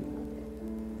contain it.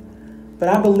 But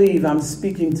I believe I'm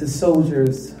speaking to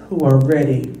soldiers who are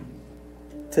ready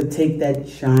to take that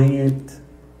giant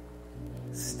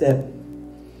step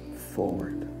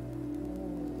forward.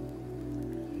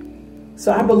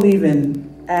 So I believe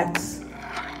in Acts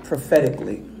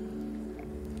prophetically.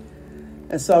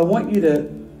 And so I want you to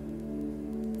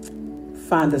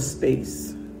find a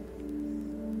space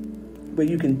where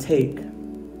you can take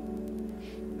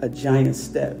a giant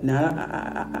step.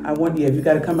 Now, I want you, if you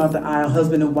got to come out the aisle,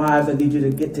 husband and wives, I need you to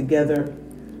get together.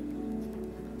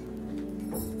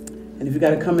 And if you got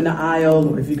to come in the aisle,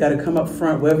 or if you got to come up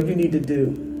front, whatever you need to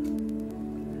do.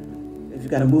 If you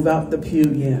got to move out the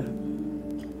pew, yeah.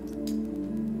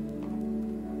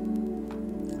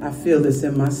 I feel this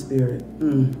in my spirit.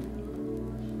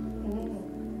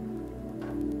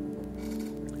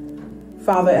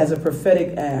 Father, as a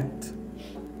prophetic act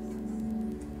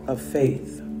of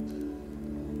faith,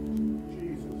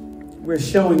 we're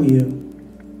showing you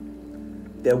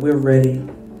that we're ready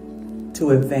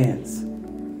to advance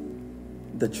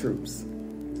the troops.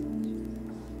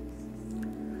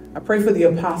 I pray for the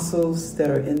apostles that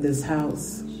are in this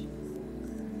house,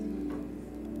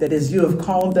 that as you have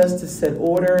called us to set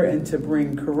order and to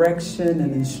bring correction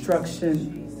and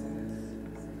instruction,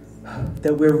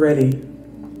 that we're ready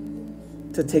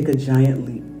to take a giant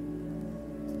leap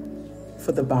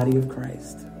for the body of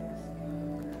Christ.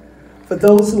 For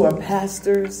those who are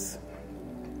pastors,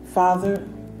 Father,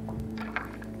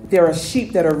 there are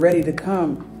sheep that are ready to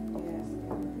come,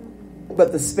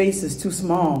 but the space is too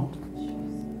small,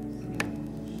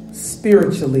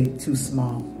 spiritually too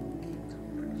small.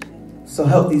 So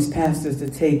help these pastors to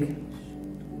take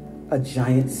a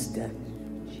giant step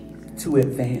to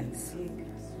advance.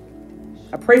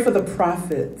 I pray for the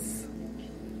prophets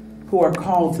who are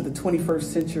called to the 21st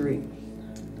century.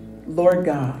 Lord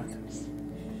God,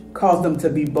 cause them to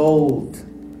be bold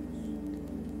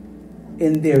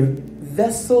in their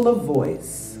vessel of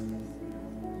voice,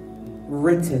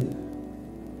 written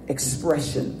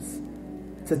expressions,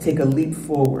 to take a leap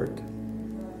forward.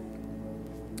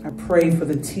 I pray for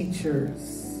the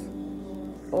teachers.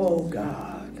 Oh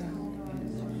God.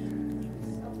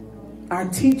 Our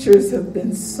teachers have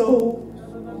been so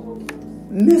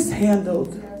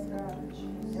mishandled.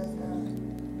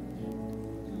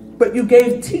 But you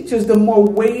gave teachers the more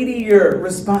weightier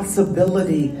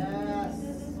responsibility.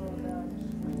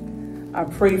 I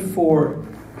pray for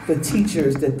the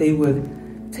teachers that they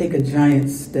would take a giant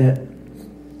step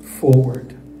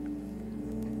forward.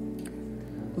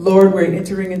 Lord, we're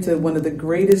entering into one of the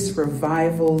greatest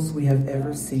revivals we have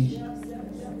ever seen.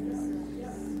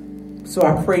 So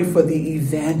I pray for the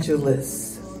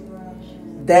evangelists,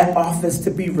 that office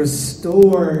to be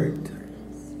restored,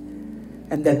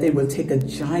 and that they would take a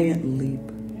giant leap,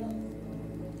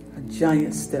 a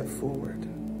giant step forward.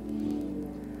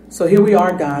 So here we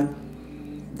are, God,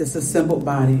 this assembled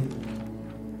body.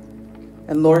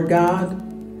 And Lord God,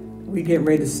 we get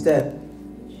ready to step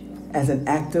as an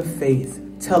act of faith,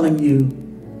 telling you,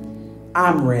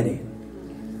 I'm ready.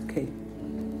 Okay.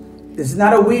 This is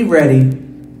not a we ready.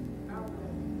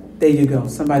 There you go.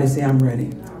 Somebody say, I'm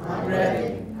ready. I'm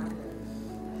ready.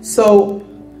 So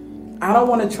I don't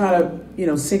want to try to,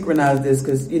 synchronize this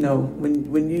because,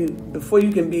 before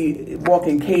you can be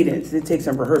walking cadence, it takes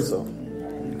some rehearsal.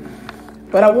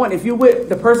 But I want, if you're with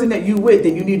the person that you with,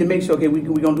 then you need to make sure, okay, we're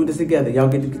going to do this together. Y'all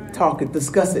get to talk and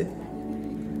discuss it.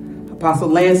 Apostle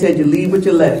Land said you lead with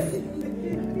your left.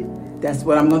 That's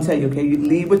what I'm going to tell you, okay? You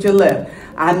lead with your left.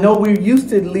 I know we're used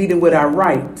to leading with our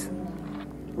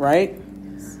right?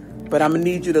 But I'm going to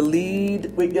need you to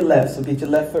lead with your left. So get your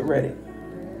left foot ready.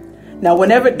 Now,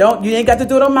 you ain't got to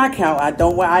do it on my count. I ain't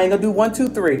going to do 1, 2,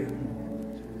 3.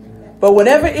 But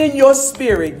whenever in your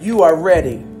spirit you are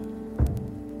ready,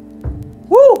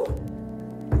 woo,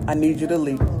 I need you to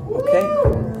lead. Okay?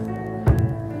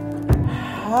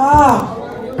 Ah.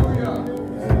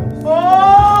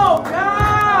 Oh,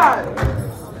 God.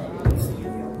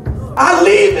 I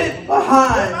leave it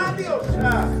behind.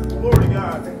 Glory to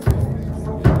God.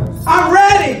 I'm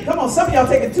ready. Come on, some of y'all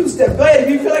taking 2 steps. Go ahead. If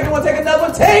you feel like you want to take another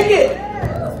one, take it.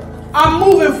 I'm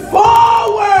moving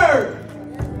forward.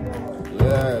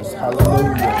 Yes,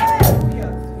 hallelujah.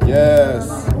 Yes.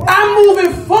 I'm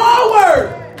moving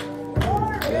forward.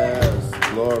 Yes,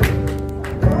 glory.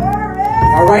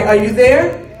 All right, are you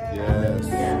there? Yes.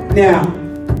 Now,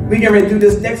 we're going to do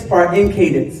this next part in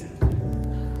cadence.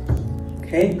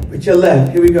 Okay, with your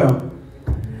left. Here we go.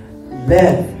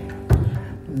 Left,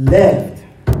 left,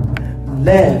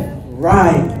 left,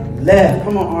 right, left.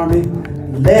 Come on, Army.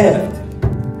 Left,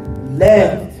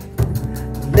 left,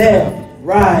 left,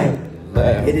 right.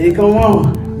 Left. It didn't come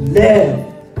on.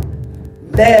 Left,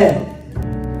 left,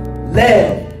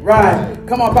 left, right.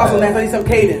 Come on, Apostle Lance. I need some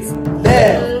cadence.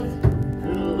 Left,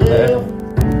 Left,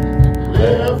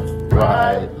 left,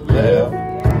 right, left,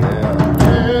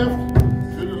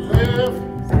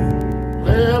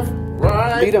 Left,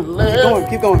 right. lead them. Left,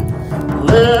 Keep going.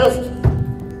 left,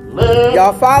 left.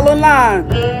 Y'all follow in line.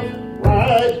 Left,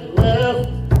 right, left,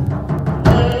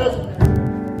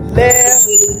 Left.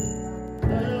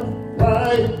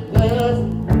 right, left,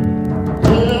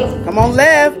 Come on,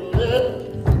 left.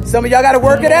 Some of y'all got to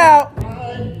work it out.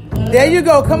 There you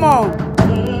go. Come on.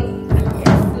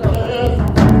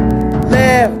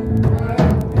 Left.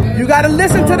 You got to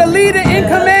listen to the leader in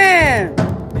command.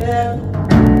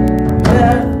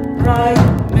 Left, right,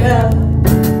 left,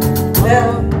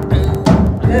 left.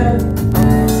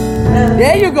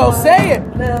 There you go. Say it.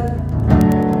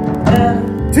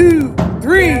 2,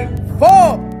 3, 4.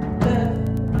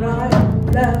 Right,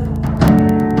 left.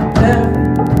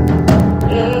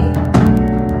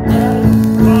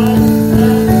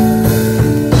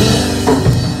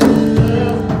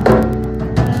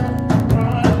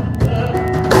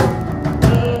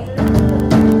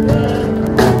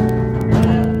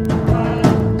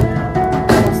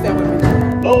 Stand with me.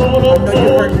 Lord I of know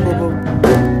you're Lords, hurting, boo-boo.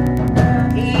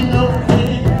 King of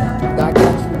Kings, God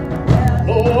got you.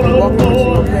 Lord Walking of with you,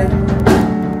 Lords, okay?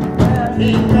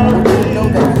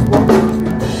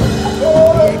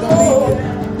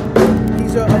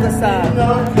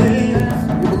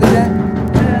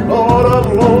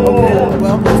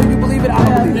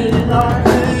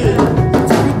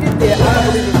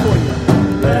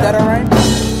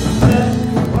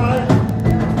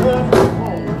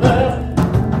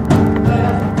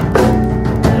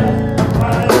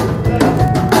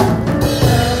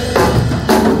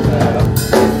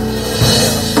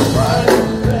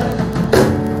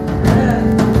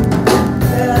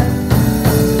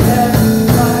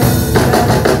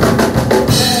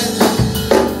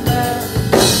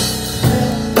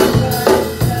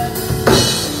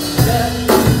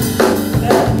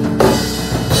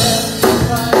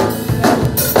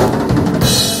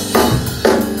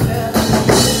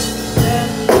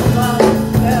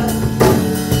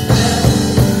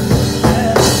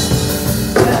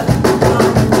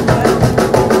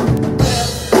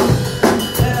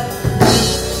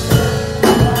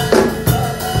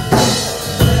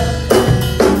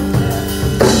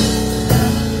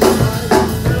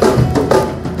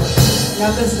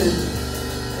 Now listen,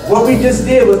 what we just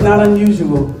did was not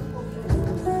unusual.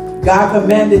 God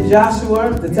commanded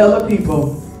Joshua to tell the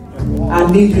people,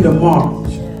 I need you to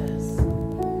march.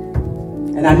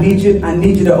 And I need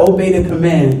you to obey the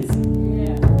commands.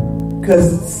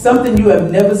 Because something you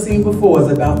have never seen before is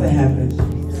about to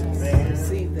happen.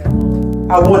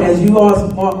 I want, as you all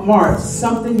march,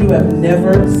 something you have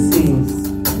never seen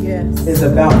is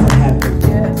about to happen.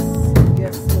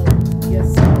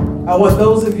 I want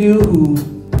those of you who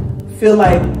feel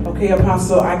like, okay,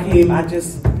 Apostle, I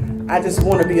just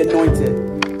want to be anointed.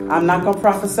 I'm not going to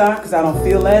prophesy because I don't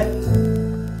feel that.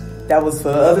 That was for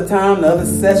the other time, the other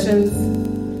sessions.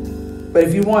 But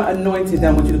if you want anointed,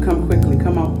 I want you to come quickly.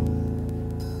 Come on.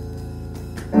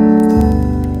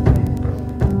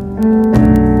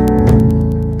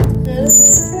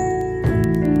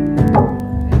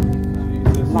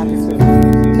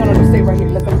 No, stay right here.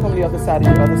 Let them come to the other side of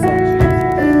your other side.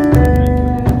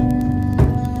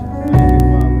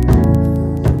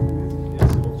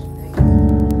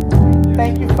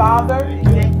 Thank you, Father.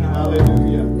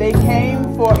 Hallelujah. They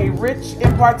came for a rich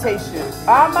impartation.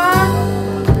 Amen.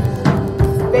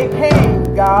 They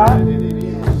came, God,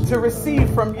 to receive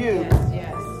from you.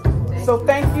 So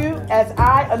thank you. As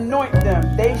I anoint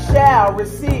them, they shall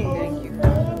receive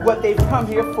what they've come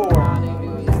here for.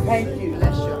 Thank you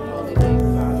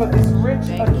for this rich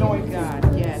anointing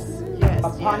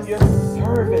upon your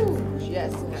servant.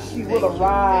 She will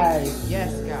arise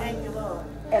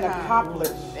and accomplish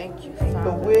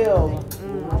the will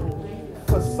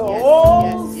for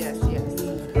souls.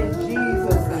 In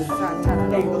Jesus' name,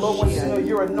 the Lord wants you to know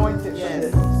you're anointed for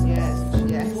this.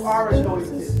 You are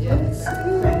anointed.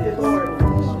 Thank you, Lord.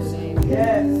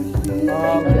 Yes.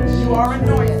 You are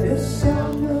anointed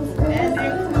and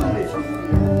included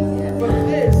for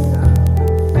this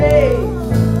phase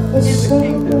in the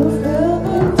kingdom.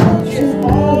 It's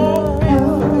all meant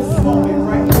for this moment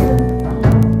right here.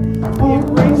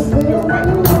 Embrace your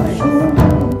rightful place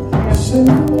and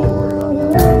move forward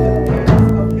in the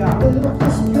hands of God.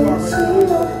 You are anointed.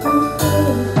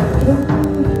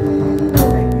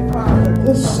 Thank you, Father.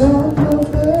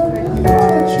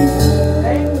 Thank you, Father.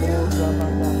 Thank you.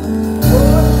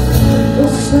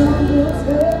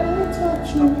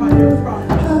 Upon your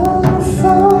promise.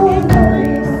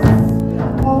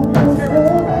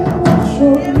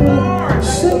 Enlarge.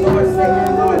 The Lord say,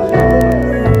 enlarge your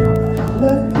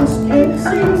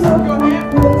Increase your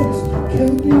influence.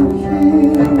 Can you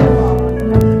hear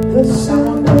the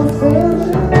sound of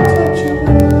heaven touching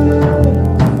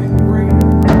earth?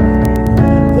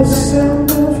 The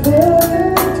sound of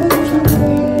heaven touching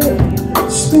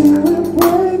earth. Spirit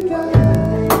break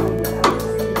out.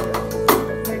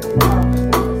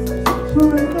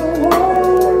 Break the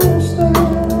walls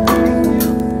down.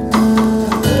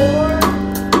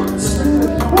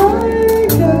 Spirit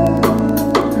break out.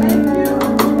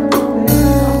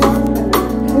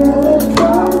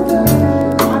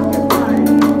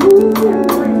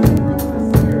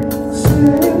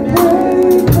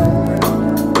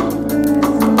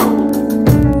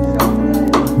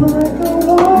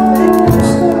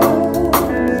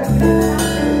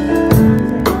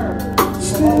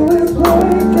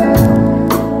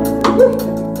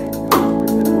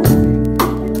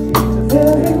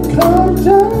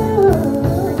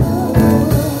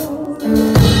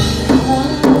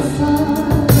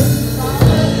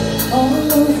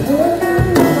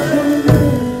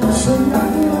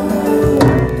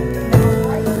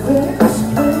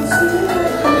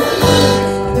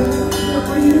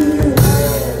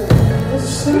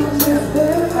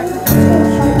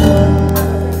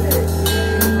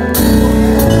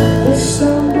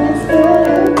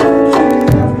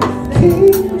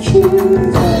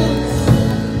 Jesus,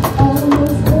 all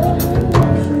of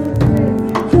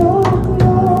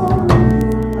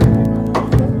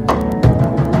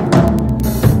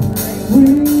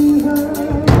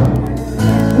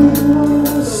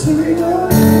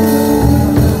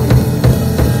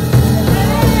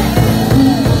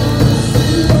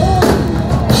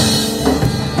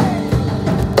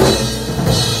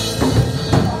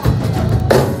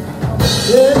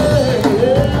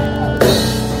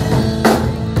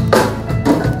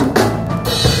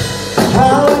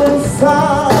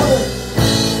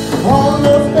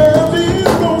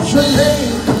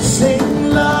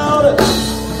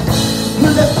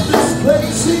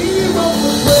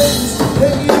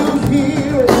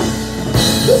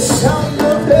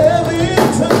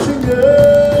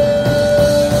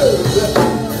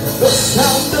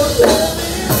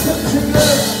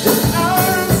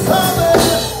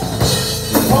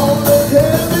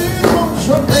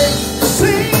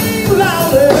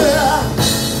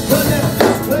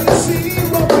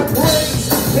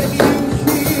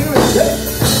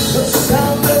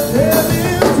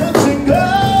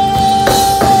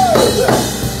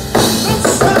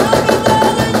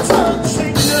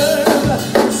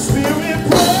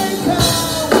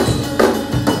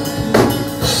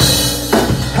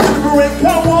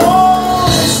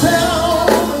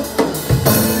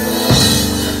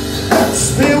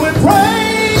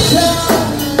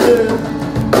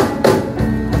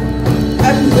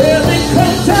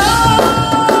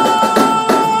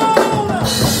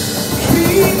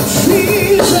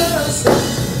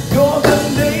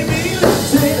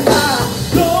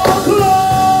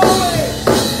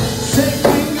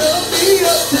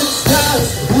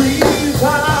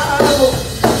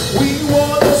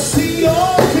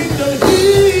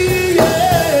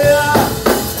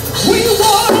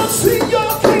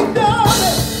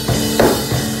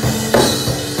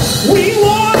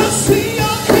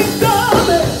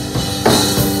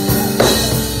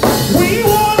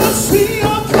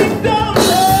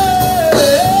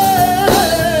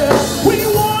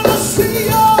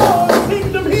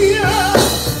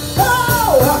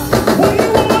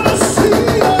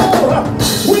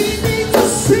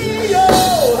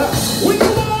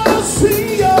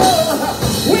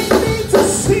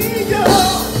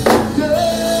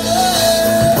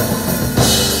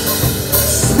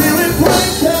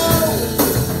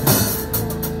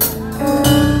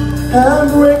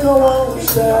Handbrake won't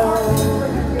stop.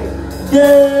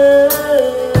 Yeah.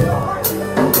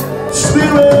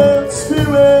 Spirit,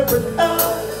 spirit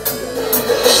without.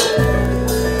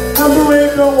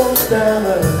 Handbrake won't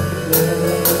stand.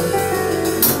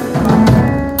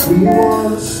 We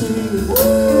want to see you.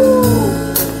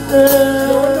 Yeah.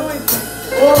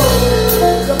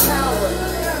 Your power,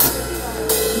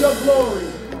 your glory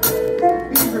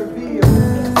be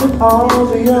revealed. All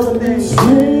the other things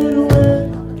fade away.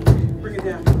 Bring it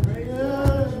down.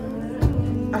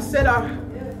 I said I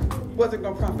wasn't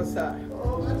going to prophesy,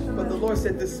 but the Lord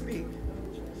said to speak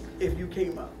if you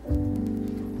came up.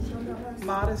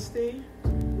 Modesty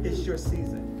is your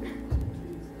season.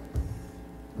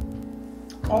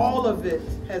 All of it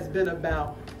has been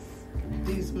about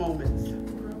these moments.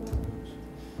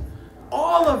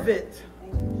 All of it.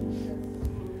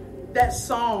 That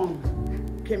song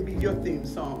can be your theme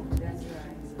song.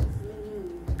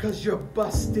 Because you're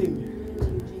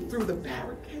busting through the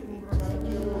barricade.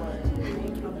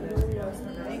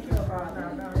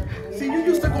 See, you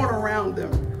used to going around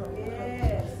them.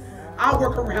 I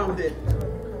work around it.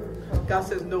 God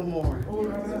says no more.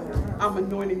 I'm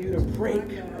anointing you to break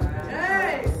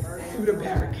through the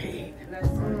barricade.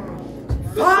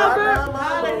 Father,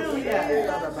 hallelujah.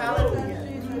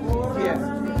 Yes.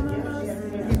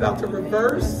 He's about to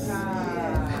reverse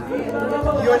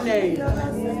your name.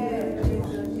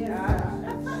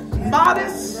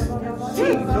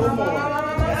 Modesty no more.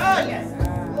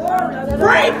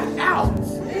 Break out.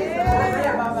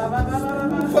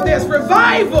 For there's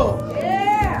revival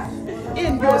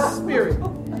in your spirit.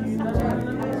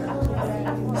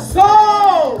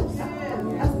 Souls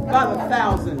by the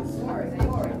thousands.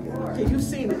 Okay, you've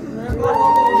seen it. In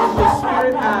your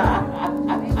spirit eye.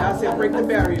 God said, break the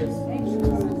barriers.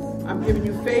 I'm giving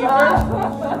you favor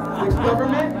with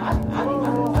government.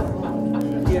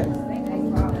 Yes.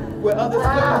 Where others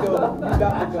couldn't go, you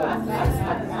got to go.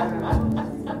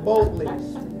 Boldly.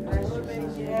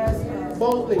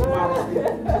 Boldly, modesty.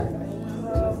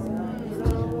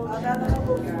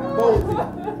 Boldly.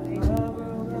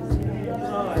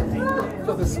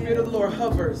 So the Spirit of the Lord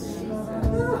hovers.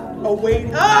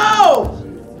 Awaiting. Oh!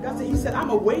 God said, He said, I'm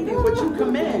awaiting what you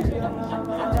command.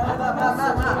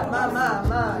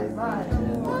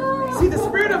 See, the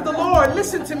Spirit of the Lord,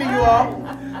 listen to me, you all.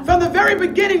 From the very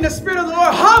beginning, the Spirit of the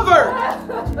Lord hovered,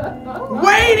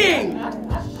 waiting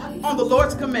on the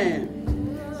Lord's command.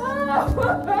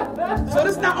 So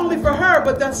this is not only for her,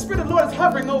 but the Spirit of the Lord is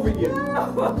hovering over you.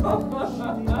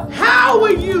 How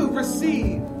will you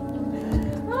receive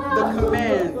the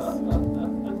commands?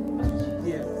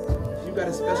 Yes, you got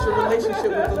a special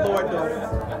relationship with the Lord, daughter.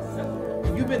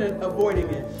 And you've been avoiding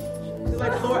it. You're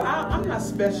like, Lord, I'm not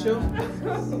special.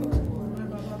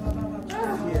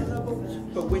 Yeah.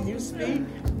 But when you speak,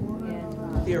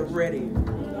 they're ready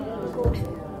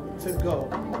to go.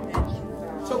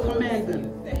 So command them.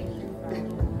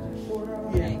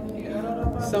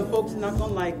 Yeah. Some folks not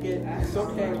gonna like it. It's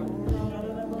okay.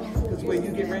 Because when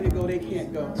you get ready to go, they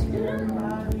can't go.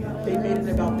 They made it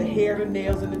about the hair, the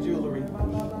nails, and the jewelry.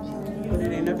 But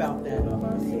it ain't about that.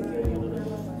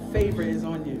 Favor is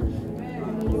on you.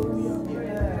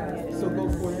 Yeah. So go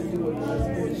forth and do it.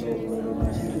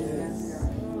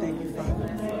 Thank you, Father.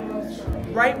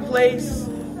 Right place,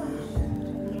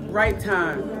 right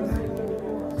time.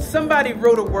 Somebody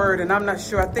wrote a word, and I'm not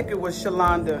sure. I think it was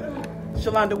Shalonda.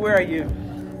 Shalonda, where are you?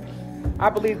 I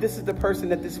believe this is the person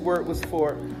that this word was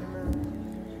for.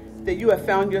 That you have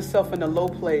found yourself in a low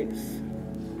place.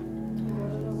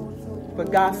 But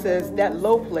God says that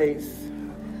low place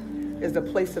is a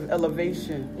place of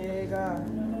elevation. Yeah, God.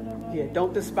 Yeah,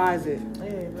 don't despise it.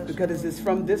 Because it is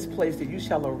from this place that you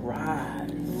shall arise.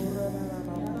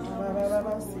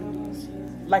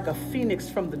 Like a phoenix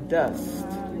from the dust.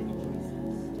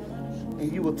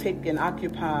 And you will take and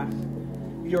occupy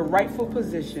your rightful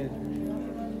position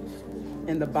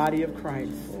in the body of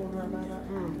Christ.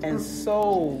 And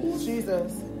souls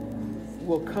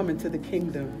will come into the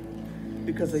kingdom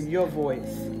because of your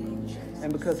voice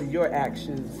and because of your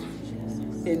actions.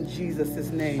 In Jesus'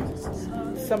 name.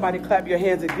 Somebody clap your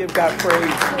hands and give God praise.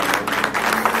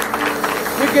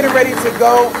 We're getting ready to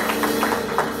go.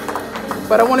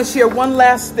 But I want to share one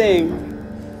last thing.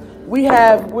 We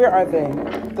have, where are they?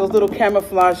 Those little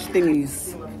camouflage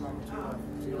thingies.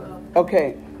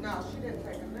 Okay.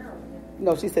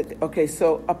 No, she said, okay,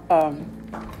 so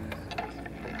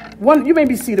one, you may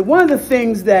be seated. One of the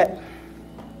things that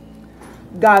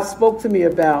God spoke to me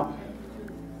about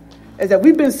is that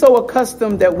we've been so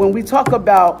accustomed that when we talk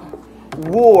about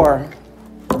war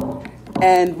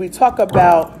and we talk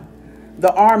about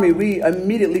the army, we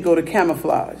immediately go to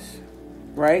camouflage,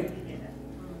 right?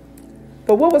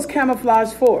 But what was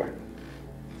camouflage for?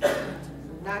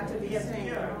 Not to be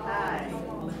seen.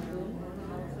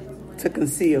 To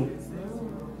conceal.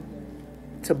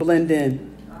 To blend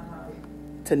in.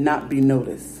 To not be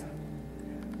noticed.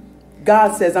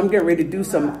 God says, I'm getting ready to do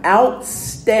some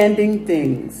outstanding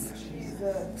things.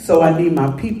 So I need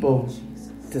my people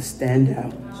to stand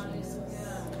out.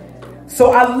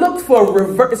 So I looked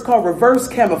for it's called reverse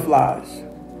camouflage.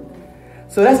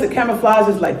 So that's the camouflage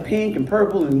is like pink and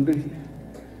purple and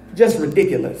just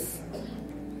ridiculous.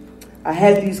 I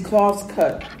had these cloths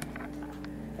cut,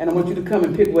 and I want you to come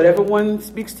and pick whatever one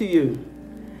speaks to you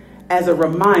as a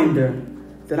reminder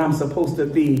that I'm supposed to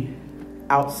be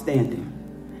outstanding.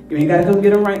 You ain't got to come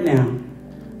get them right now,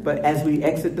 but as we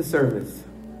exit the service,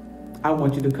 I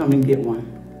want you to come and get one.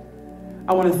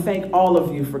 I want to thank all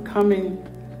of you for coming,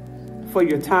 for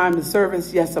your time and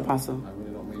service. Yes, Apostle. I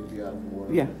really don't mean to be out of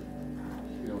order. Yeah.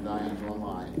 You know, Diane's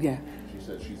online. Yeah. She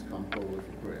said she's come forward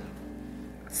for prayer.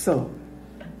 So,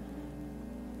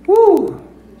 whoo!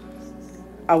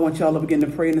 I want y'all to begin to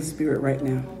pray in the spirit right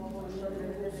now.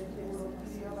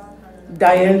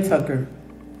 Diane Tucker,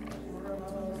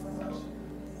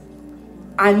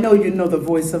 I know you know the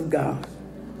voice of God.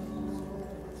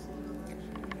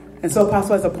 And so,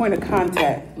 Apostle, as a point of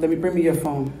contact, bring me your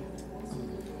phone.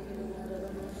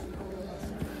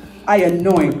 I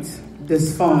anoint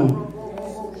this phone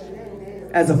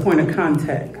as a point of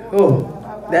contact.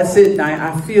 Oh, that's it, Diane.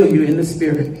 I feel you in the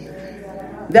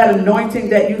spirit. That anointing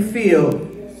that you feel,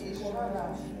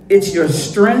 it's your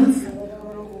strength.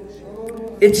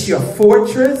 It's your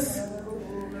fortress.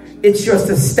 It's your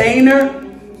sustainer.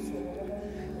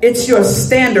 It's your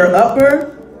stander-upper.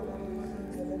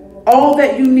 All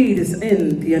that you need is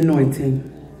in the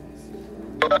anointing.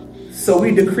 So we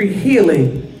decree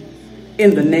healing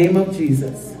in the name of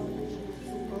Jesus.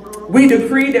 We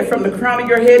decree that from the crown of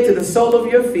your head to the sole of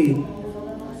your feet,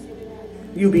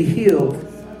 you be healed,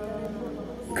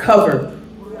 covered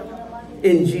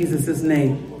in Jesus'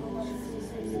 name.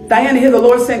 Diana, hear the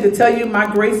Lord saying to tell you, my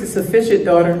grace is sufficient,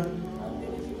 daughter.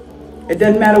 It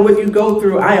doesn't matter what you go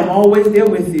through. I am always there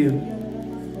with you.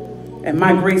 And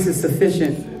my grace is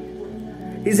sufficient.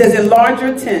 He says, enlarge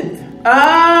your tent.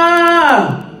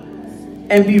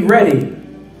 And be ready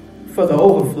for the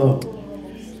overflow.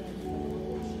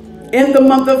 In the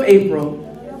month of April,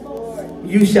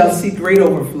 you shall see great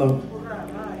overflow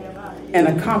and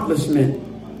accomplishment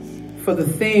for the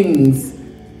things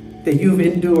that you've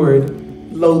endured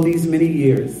these many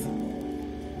years.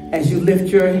 As you lift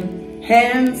your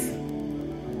hands,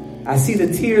 I see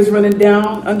the tears running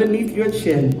down underneath your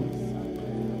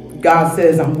chin. God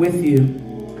says, I'm with you.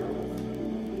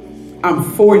 I'm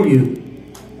for you.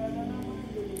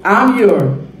 I'm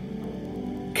your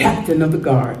captain of the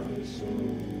guard.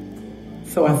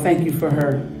 So I thank you for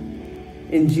her.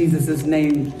 In Jesus'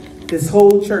 name, this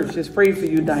whole church just prayed for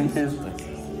you, Diane.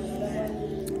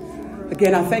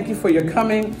 Again, I thank you for your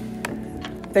coming.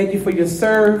 Thank you for your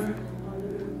serve.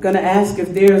 Going to ask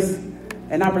if there's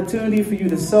an opportunity for you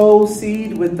to sow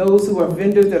seed with those who are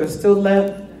vendors that are still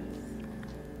left.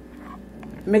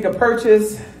 Make a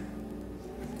purchase.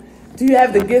 Do you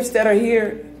have the gifts that are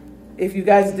here? If you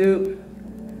guys do,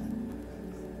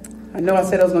 I know I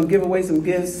said I was going to give away some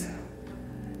gifts,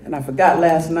 and I forgot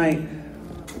last night.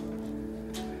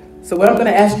 So what I'm going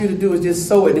to ask you to do is just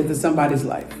sow it into somebody's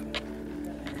life.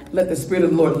 Let the Spirit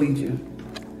of the Lord lead you.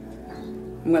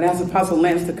 I'm going to ask Apostle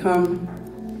Lance to come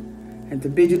and to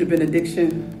bid you the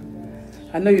benediction.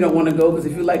 I know you don't want to go, because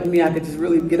if you're like me, I could just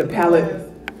really get a pallet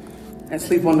and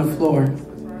sleep on the floor.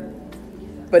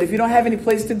 But if you don't have any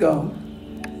place to go,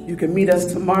 you can meet us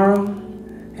tomorrow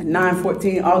at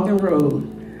 914 Ogden Road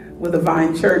with the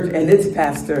Vine Church, and its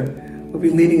pastor will be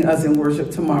leading us in worship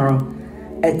tomorrow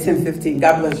at 10:15.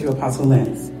 God bless you, Apostle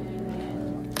Lance.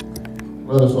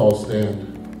 Let us all stand.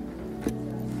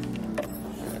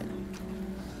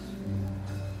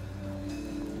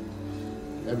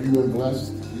 Have you been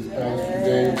blessed these past few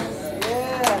days?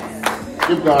 Yes.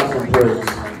 Give God some praise.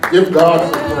 Give God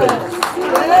some praise.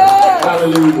 Yes.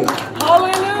 Hallelujah.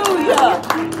 Hallelujah.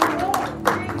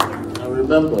 Now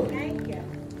remember,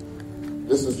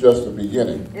 this is just the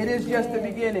beginning. It is just the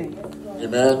beginning.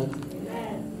 Amen.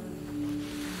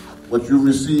 What you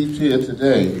received here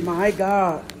today, My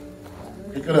God.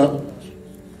 pick it up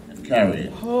and carry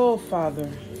it. Oh, Father.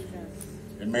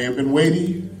 It may have been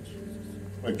weighty,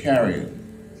 but carry it.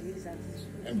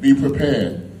 And be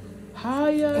prepared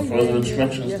for further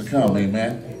instructions to come.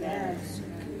 Amen.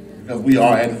 Because we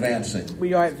are advancing.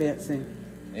 We are advancing.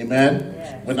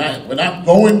 Amen. We're not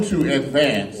going to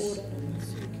advance.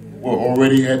 We're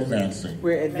already advancing.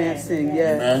 We're advancing,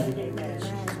 yes. Amen.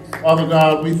 Father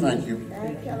God, we thank you.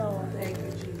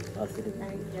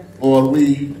 Lord,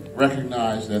 we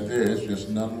recognize that there is just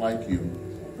none like you.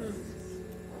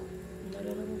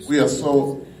 We are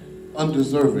so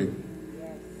undeserving.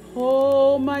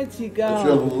 Almighty But God.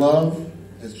 your love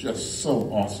is just so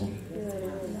awesome.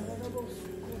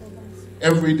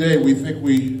 Every day we think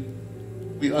we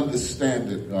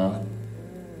understand it, God.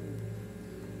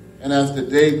 And as the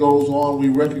day goes on, we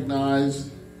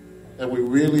recognize that we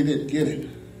really didn't get it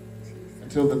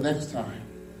until the next time,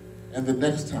 and the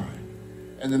next time,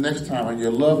 and the next time. And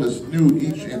your love is new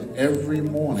each and every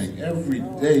morning, every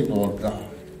day, Lord God.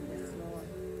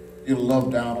 Your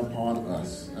love down upon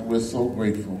us, and we're so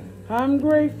grateful. I'm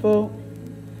grateful.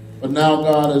 But now,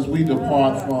 God, as we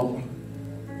depart from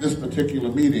this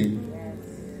particular meeting,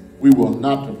 we will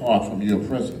not depart from your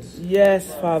presence.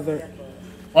 Yes, Father.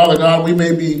 Father God, we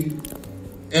may be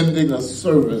ending a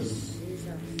service,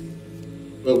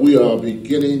 but we are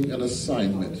beginning an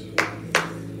assignment.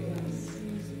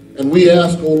 And we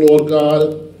ask, oh Lord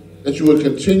God, that you would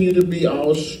continue to be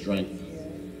our strength.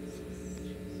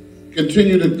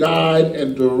 Continue to guide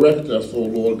and direct us, oh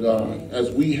Lord God, as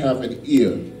we have an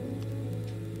ear.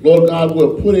 Lord God,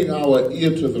 we're putting our ear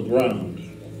to the ground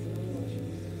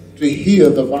to hear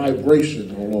the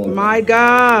vibration, oh Lord, my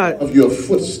God, of your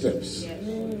footsteps.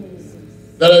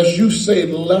 That as you say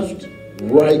left,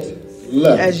 right,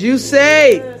 left. As you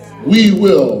say, we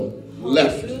will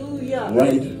left,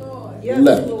 right,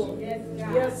 left.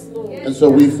 And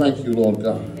so we thank you, Lord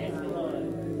God.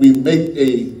 We make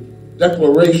a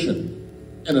declaration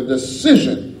and a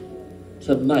decision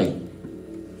tonight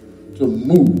to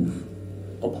move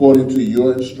according to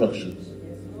your instructions.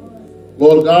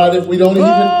 Lord God, if we don't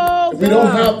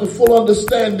have the full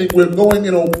understanding, we're going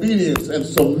in obedience and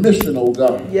submission, oh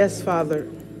God. Yes, Father.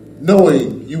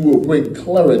 Knowing you will bring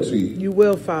clarity. You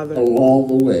will, Father. Along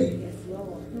the way.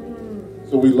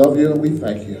 So we love you and we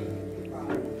thank you.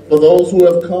 For those who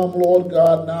have come, Lord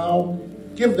God, now,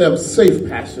 give them safe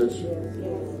passage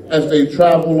as they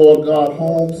travel, Lord God,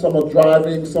 home. Some are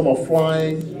driving, some are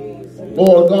flying.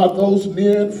 Lord God, those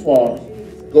near and far,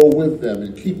 go with them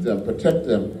and keep them, protect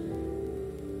them.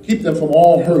 Keep them from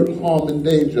all hurt, harm, and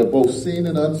danger, both seen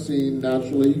and unseen,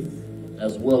 naturally,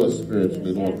 as well as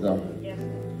spiritually, Lord God.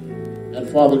 And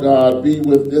Father God, be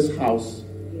with this house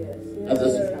as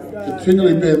it's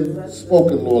continually been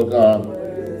spoken, Lord God.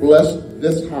 Bless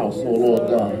this house, oh Lord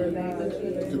God,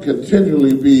 to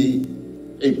continually be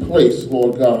a place,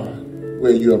 Lord God,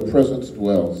 where your presence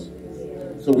dwells.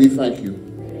 So we thank you.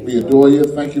 We adore you.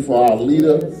 Thank you for our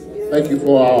leader. Thank you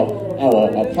for our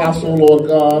apostle, Lord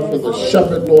God, for the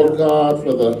shepherd, Lord God,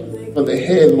 for the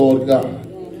head, Lord God.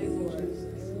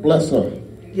 Bless her.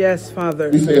 Yes, Father.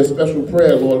 We say a special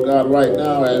prayer, Lord God, right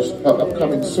now as her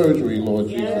upcoming surgery, Lord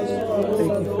Jesus.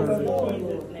 Thank you, Father.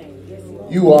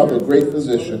 You are the great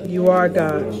physician. You are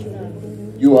God.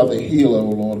 You are the healer, O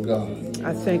Lord God.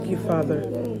 I thank you, Father.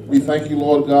 We thank you,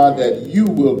 Lord God, that you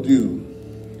will do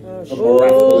the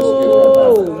miraculous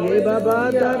in her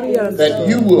body. That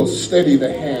you will steady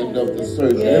the hand of the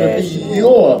surgeon. Yes. It'll be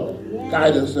your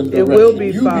guidance and direction. It will be,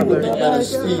 you Father. be with the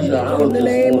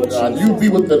anesthesiologist, Lord God. You be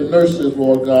with the nurses,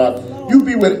 Lord God. You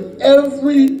be with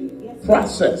every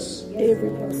process,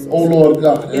 oh Lord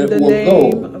God. And in the it will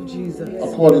name go of Jesus,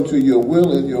 according to your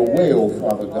will and your way, oh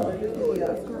Father God.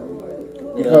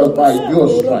 Because by your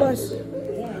stripes,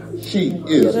 she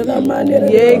is healed.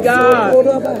 Yea, God.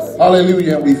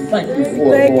 Hallelujah. And we thank you for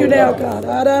it, Thank Lord you now, God.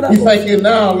 God. We thank you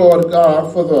now, Lord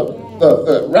God, for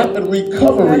the rapid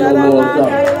recovery, oh Lord God.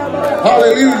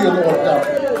 Hallelujah, Lord God.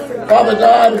 Father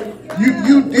God,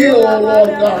 you deal, oh Lord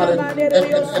God,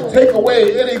 and take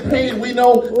away any pain. We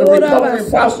know the recovery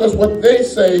process, what they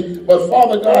say, but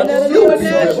Father God, you be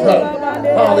with her.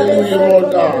 Hallelujah,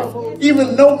 Lord God.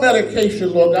 Even no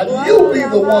medication, Lord God. You be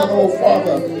the one, oh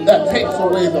Father, that takes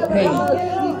away the pain.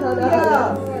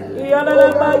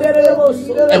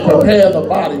 And prepare the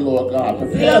body, Lord God.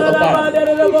 Prepare the body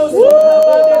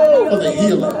for the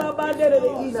healing.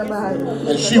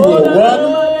 And she will run.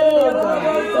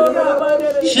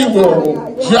 She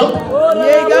will jump.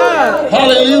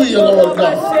 Hallelujah, Lord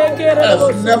God.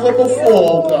 As never before,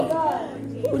 oh God.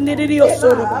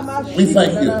 We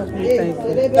thank you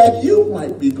that you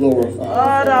might be glorified.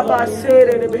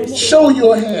 Show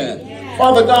your hand.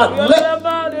 Father God,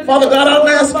 I'm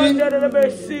asking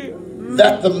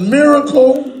that the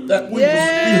miracle that we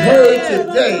heard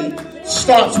today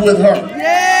starts with her.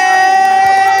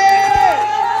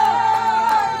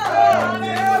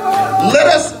 Let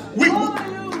us,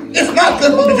 it's not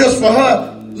just for her.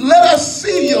 Let us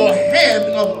see your hand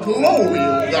of glory,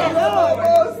 oh God.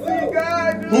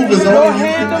 Who is only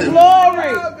you can do.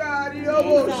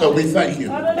 So we thank you.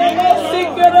 We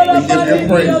give you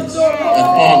praise and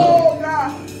honor.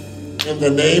 In the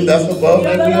name that's above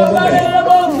every other name.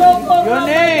 Your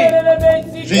name.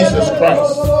 Jesus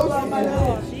Christ,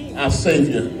 our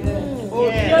Savior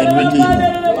and Redeemer.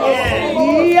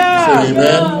 Say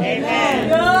amen.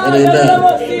 And amen.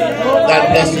 God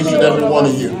bless each and every one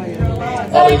of you.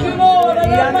 Hallelujah.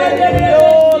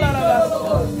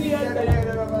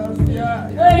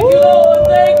 Thank you, Lord.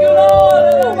 Thank you, Lord.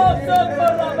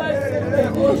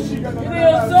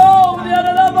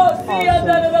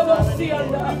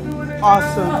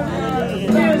 Awesome.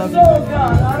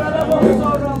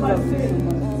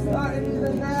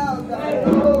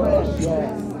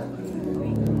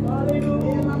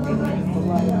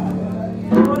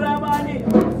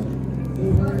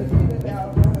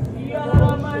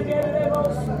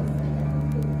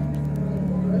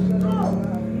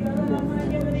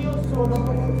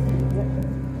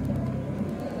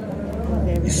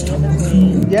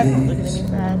 Yep.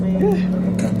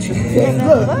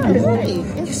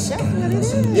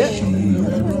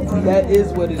 That is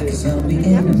what it is. I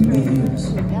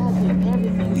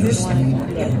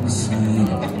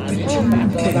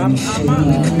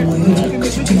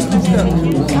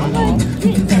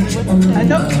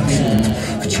know.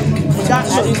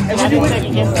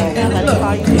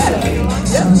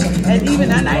 And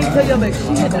even I didn't tell you like shit.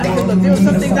 I said, look, there was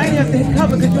some things I didn't have to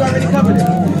cover because you already covered it.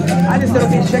 I just said,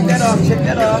 okay, check that off, check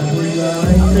that off.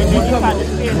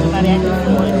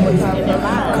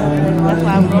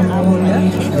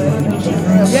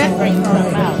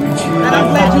 And I'm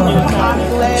glad you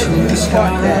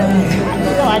caught that.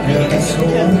 No, I didn't.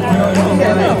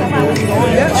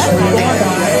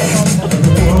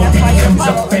 That's why you're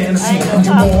more than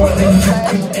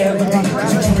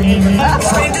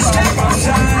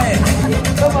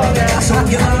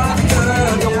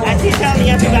I keep telling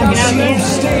you, everybody get out here.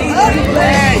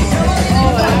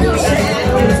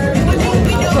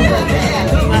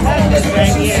 My husband's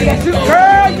right here.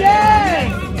 Girl, yeah!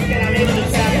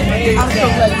 I'm so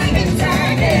glad you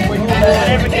came.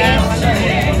 Whatever God wants to do.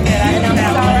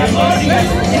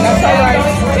 That's all right.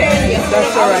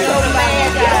 That's all right.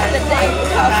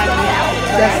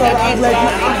 That's all right.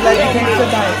 I'm glad you came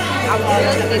tonight. See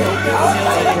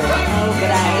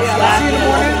you in the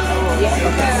morning?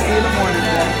 Okay, see you in the morning.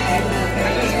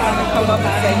 Come up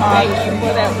and say thank you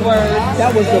for that word.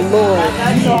 That was the Lord.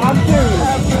 You know, I'm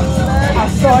serious. I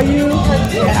saw you,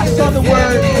 and I saw the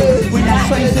word when you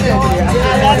placed it over there.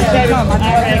 I said, come. I know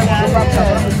I got to rough up.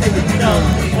 I'm going to take it.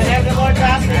 Whenever the Lord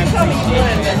drops me, tell me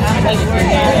good. I'm like,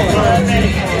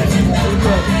 we're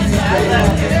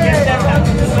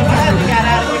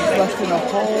Trust in a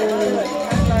whole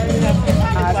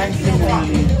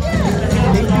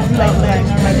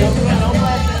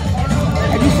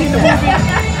Have you seen the movie?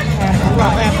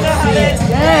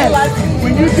 Yes.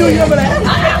 When you do, you're going to have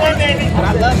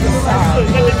I love the song.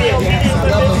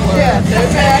 Yes,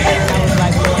 amen.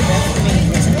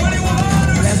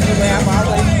 That's the way I've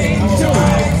always been. Me too.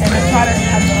 And I try to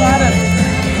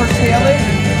curtail it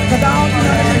because I don't know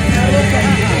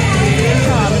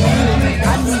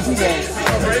I need to go.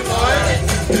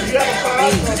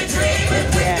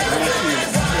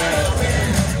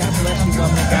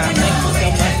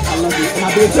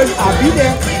 I'll be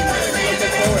there.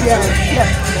 Yeah.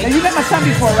 Now you met my son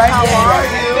before, right? How are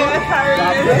you?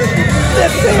 God bless you.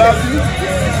 Love you.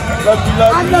 Love you,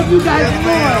 love you. I love you guys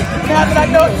more. Now that I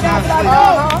know.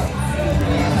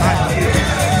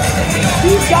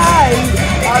 These guys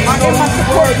are in my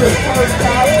support group.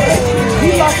 He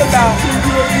lost about,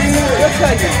 we'll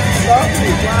tell you. Wow.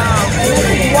 And that's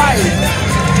his wife.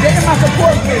 They're in my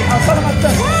support group. I was telling my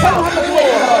son, tell him how much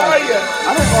weight How are you?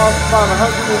 I done lost about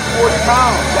 140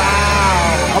 pounds. Wow.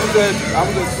 I was at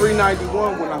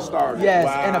 391 when I started. Yes,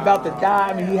 wow. And about to die.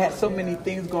 I mean, he had so many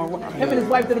things going on. Him and his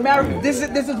wife did a marathon. This is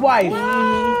his wife.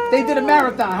 They did a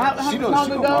marathon. How long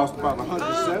ago? Lost about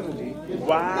 170.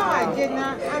 Wow. No, I did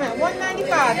not. I'm at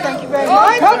 195. Thank you very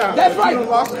much. That's right.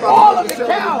 All of the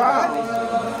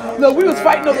cows. Look, we was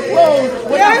fighting over clothes.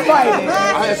 We're not fighting.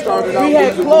 I had started out. We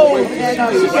had clothes, and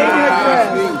she gave me her dress.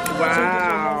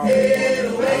 Wow.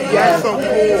 Yes. That's so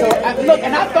cool. Look,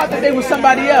 and I thought that they were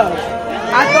somebody else.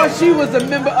 I thought she was a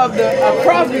member of the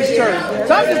Crosby's church.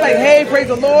 So I'm just like, hey, praise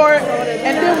the Lord.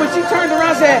 And then when she turned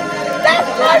around and said, that's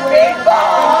my people!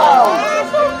 That's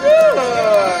so good.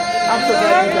 I'm so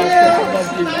glad you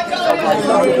guys came. I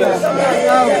love you. I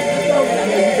know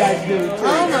you guys do too.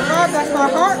 Oh my God, that's my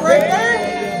heart right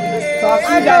there. So I'll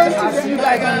see you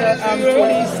guys on the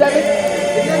 27th.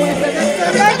 Is it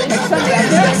 27th? Next Sunday,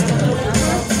 I guess.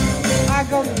 I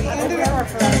go to the I'll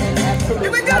be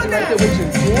right there with you.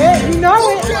 Yeah, you know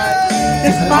it.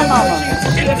 This is my mama.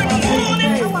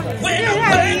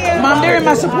 Mom, they're in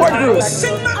my support group.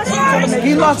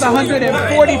 He lost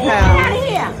 140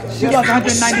 pounds. She lost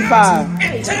 195.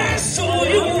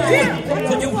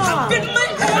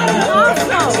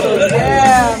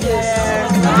 Yeah.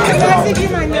 Can I give you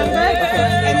my number?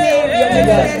 And then if you need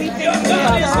anything,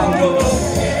 I will.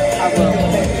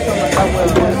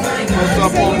 What's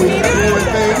up on with you doing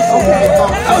things? Okay.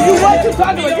 Oh, you what you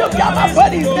talking about? You got my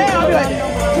buddies now. I'll be like,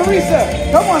 Teresa,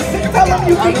 come on, tell them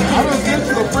you can. I just sent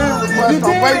you a friend request.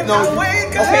 I'm waiting on you.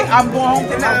 Okay, I'm going home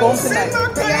tonight. I'll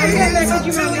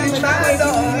give you my number.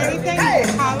 Anything,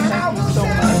 holler.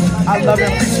 I love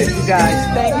and appreciate you guys.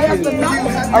 Thank you.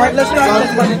 All right, let's go.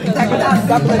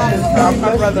 God bless you.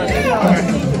 My brother.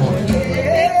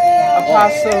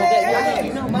 Apostle.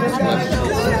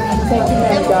 Thank you,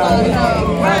 man, God.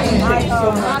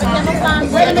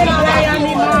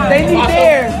 They need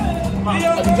theirs. I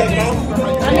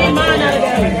need mine out of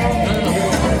there.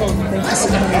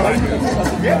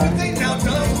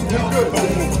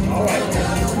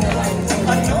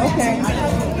 Okay.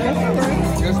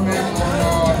 Yes, ma'am.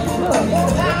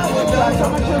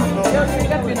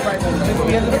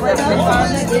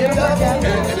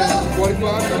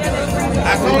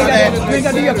 You ain't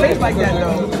gotta do your face like that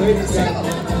though.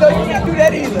 No, you can't do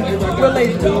that either. We're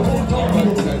late.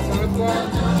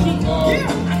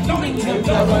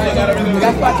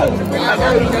 That's why I told you to bring my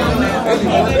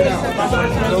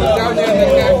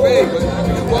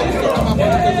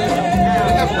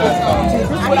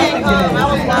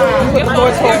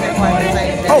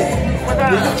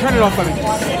turn it off for me. This is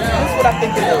what I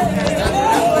think it is.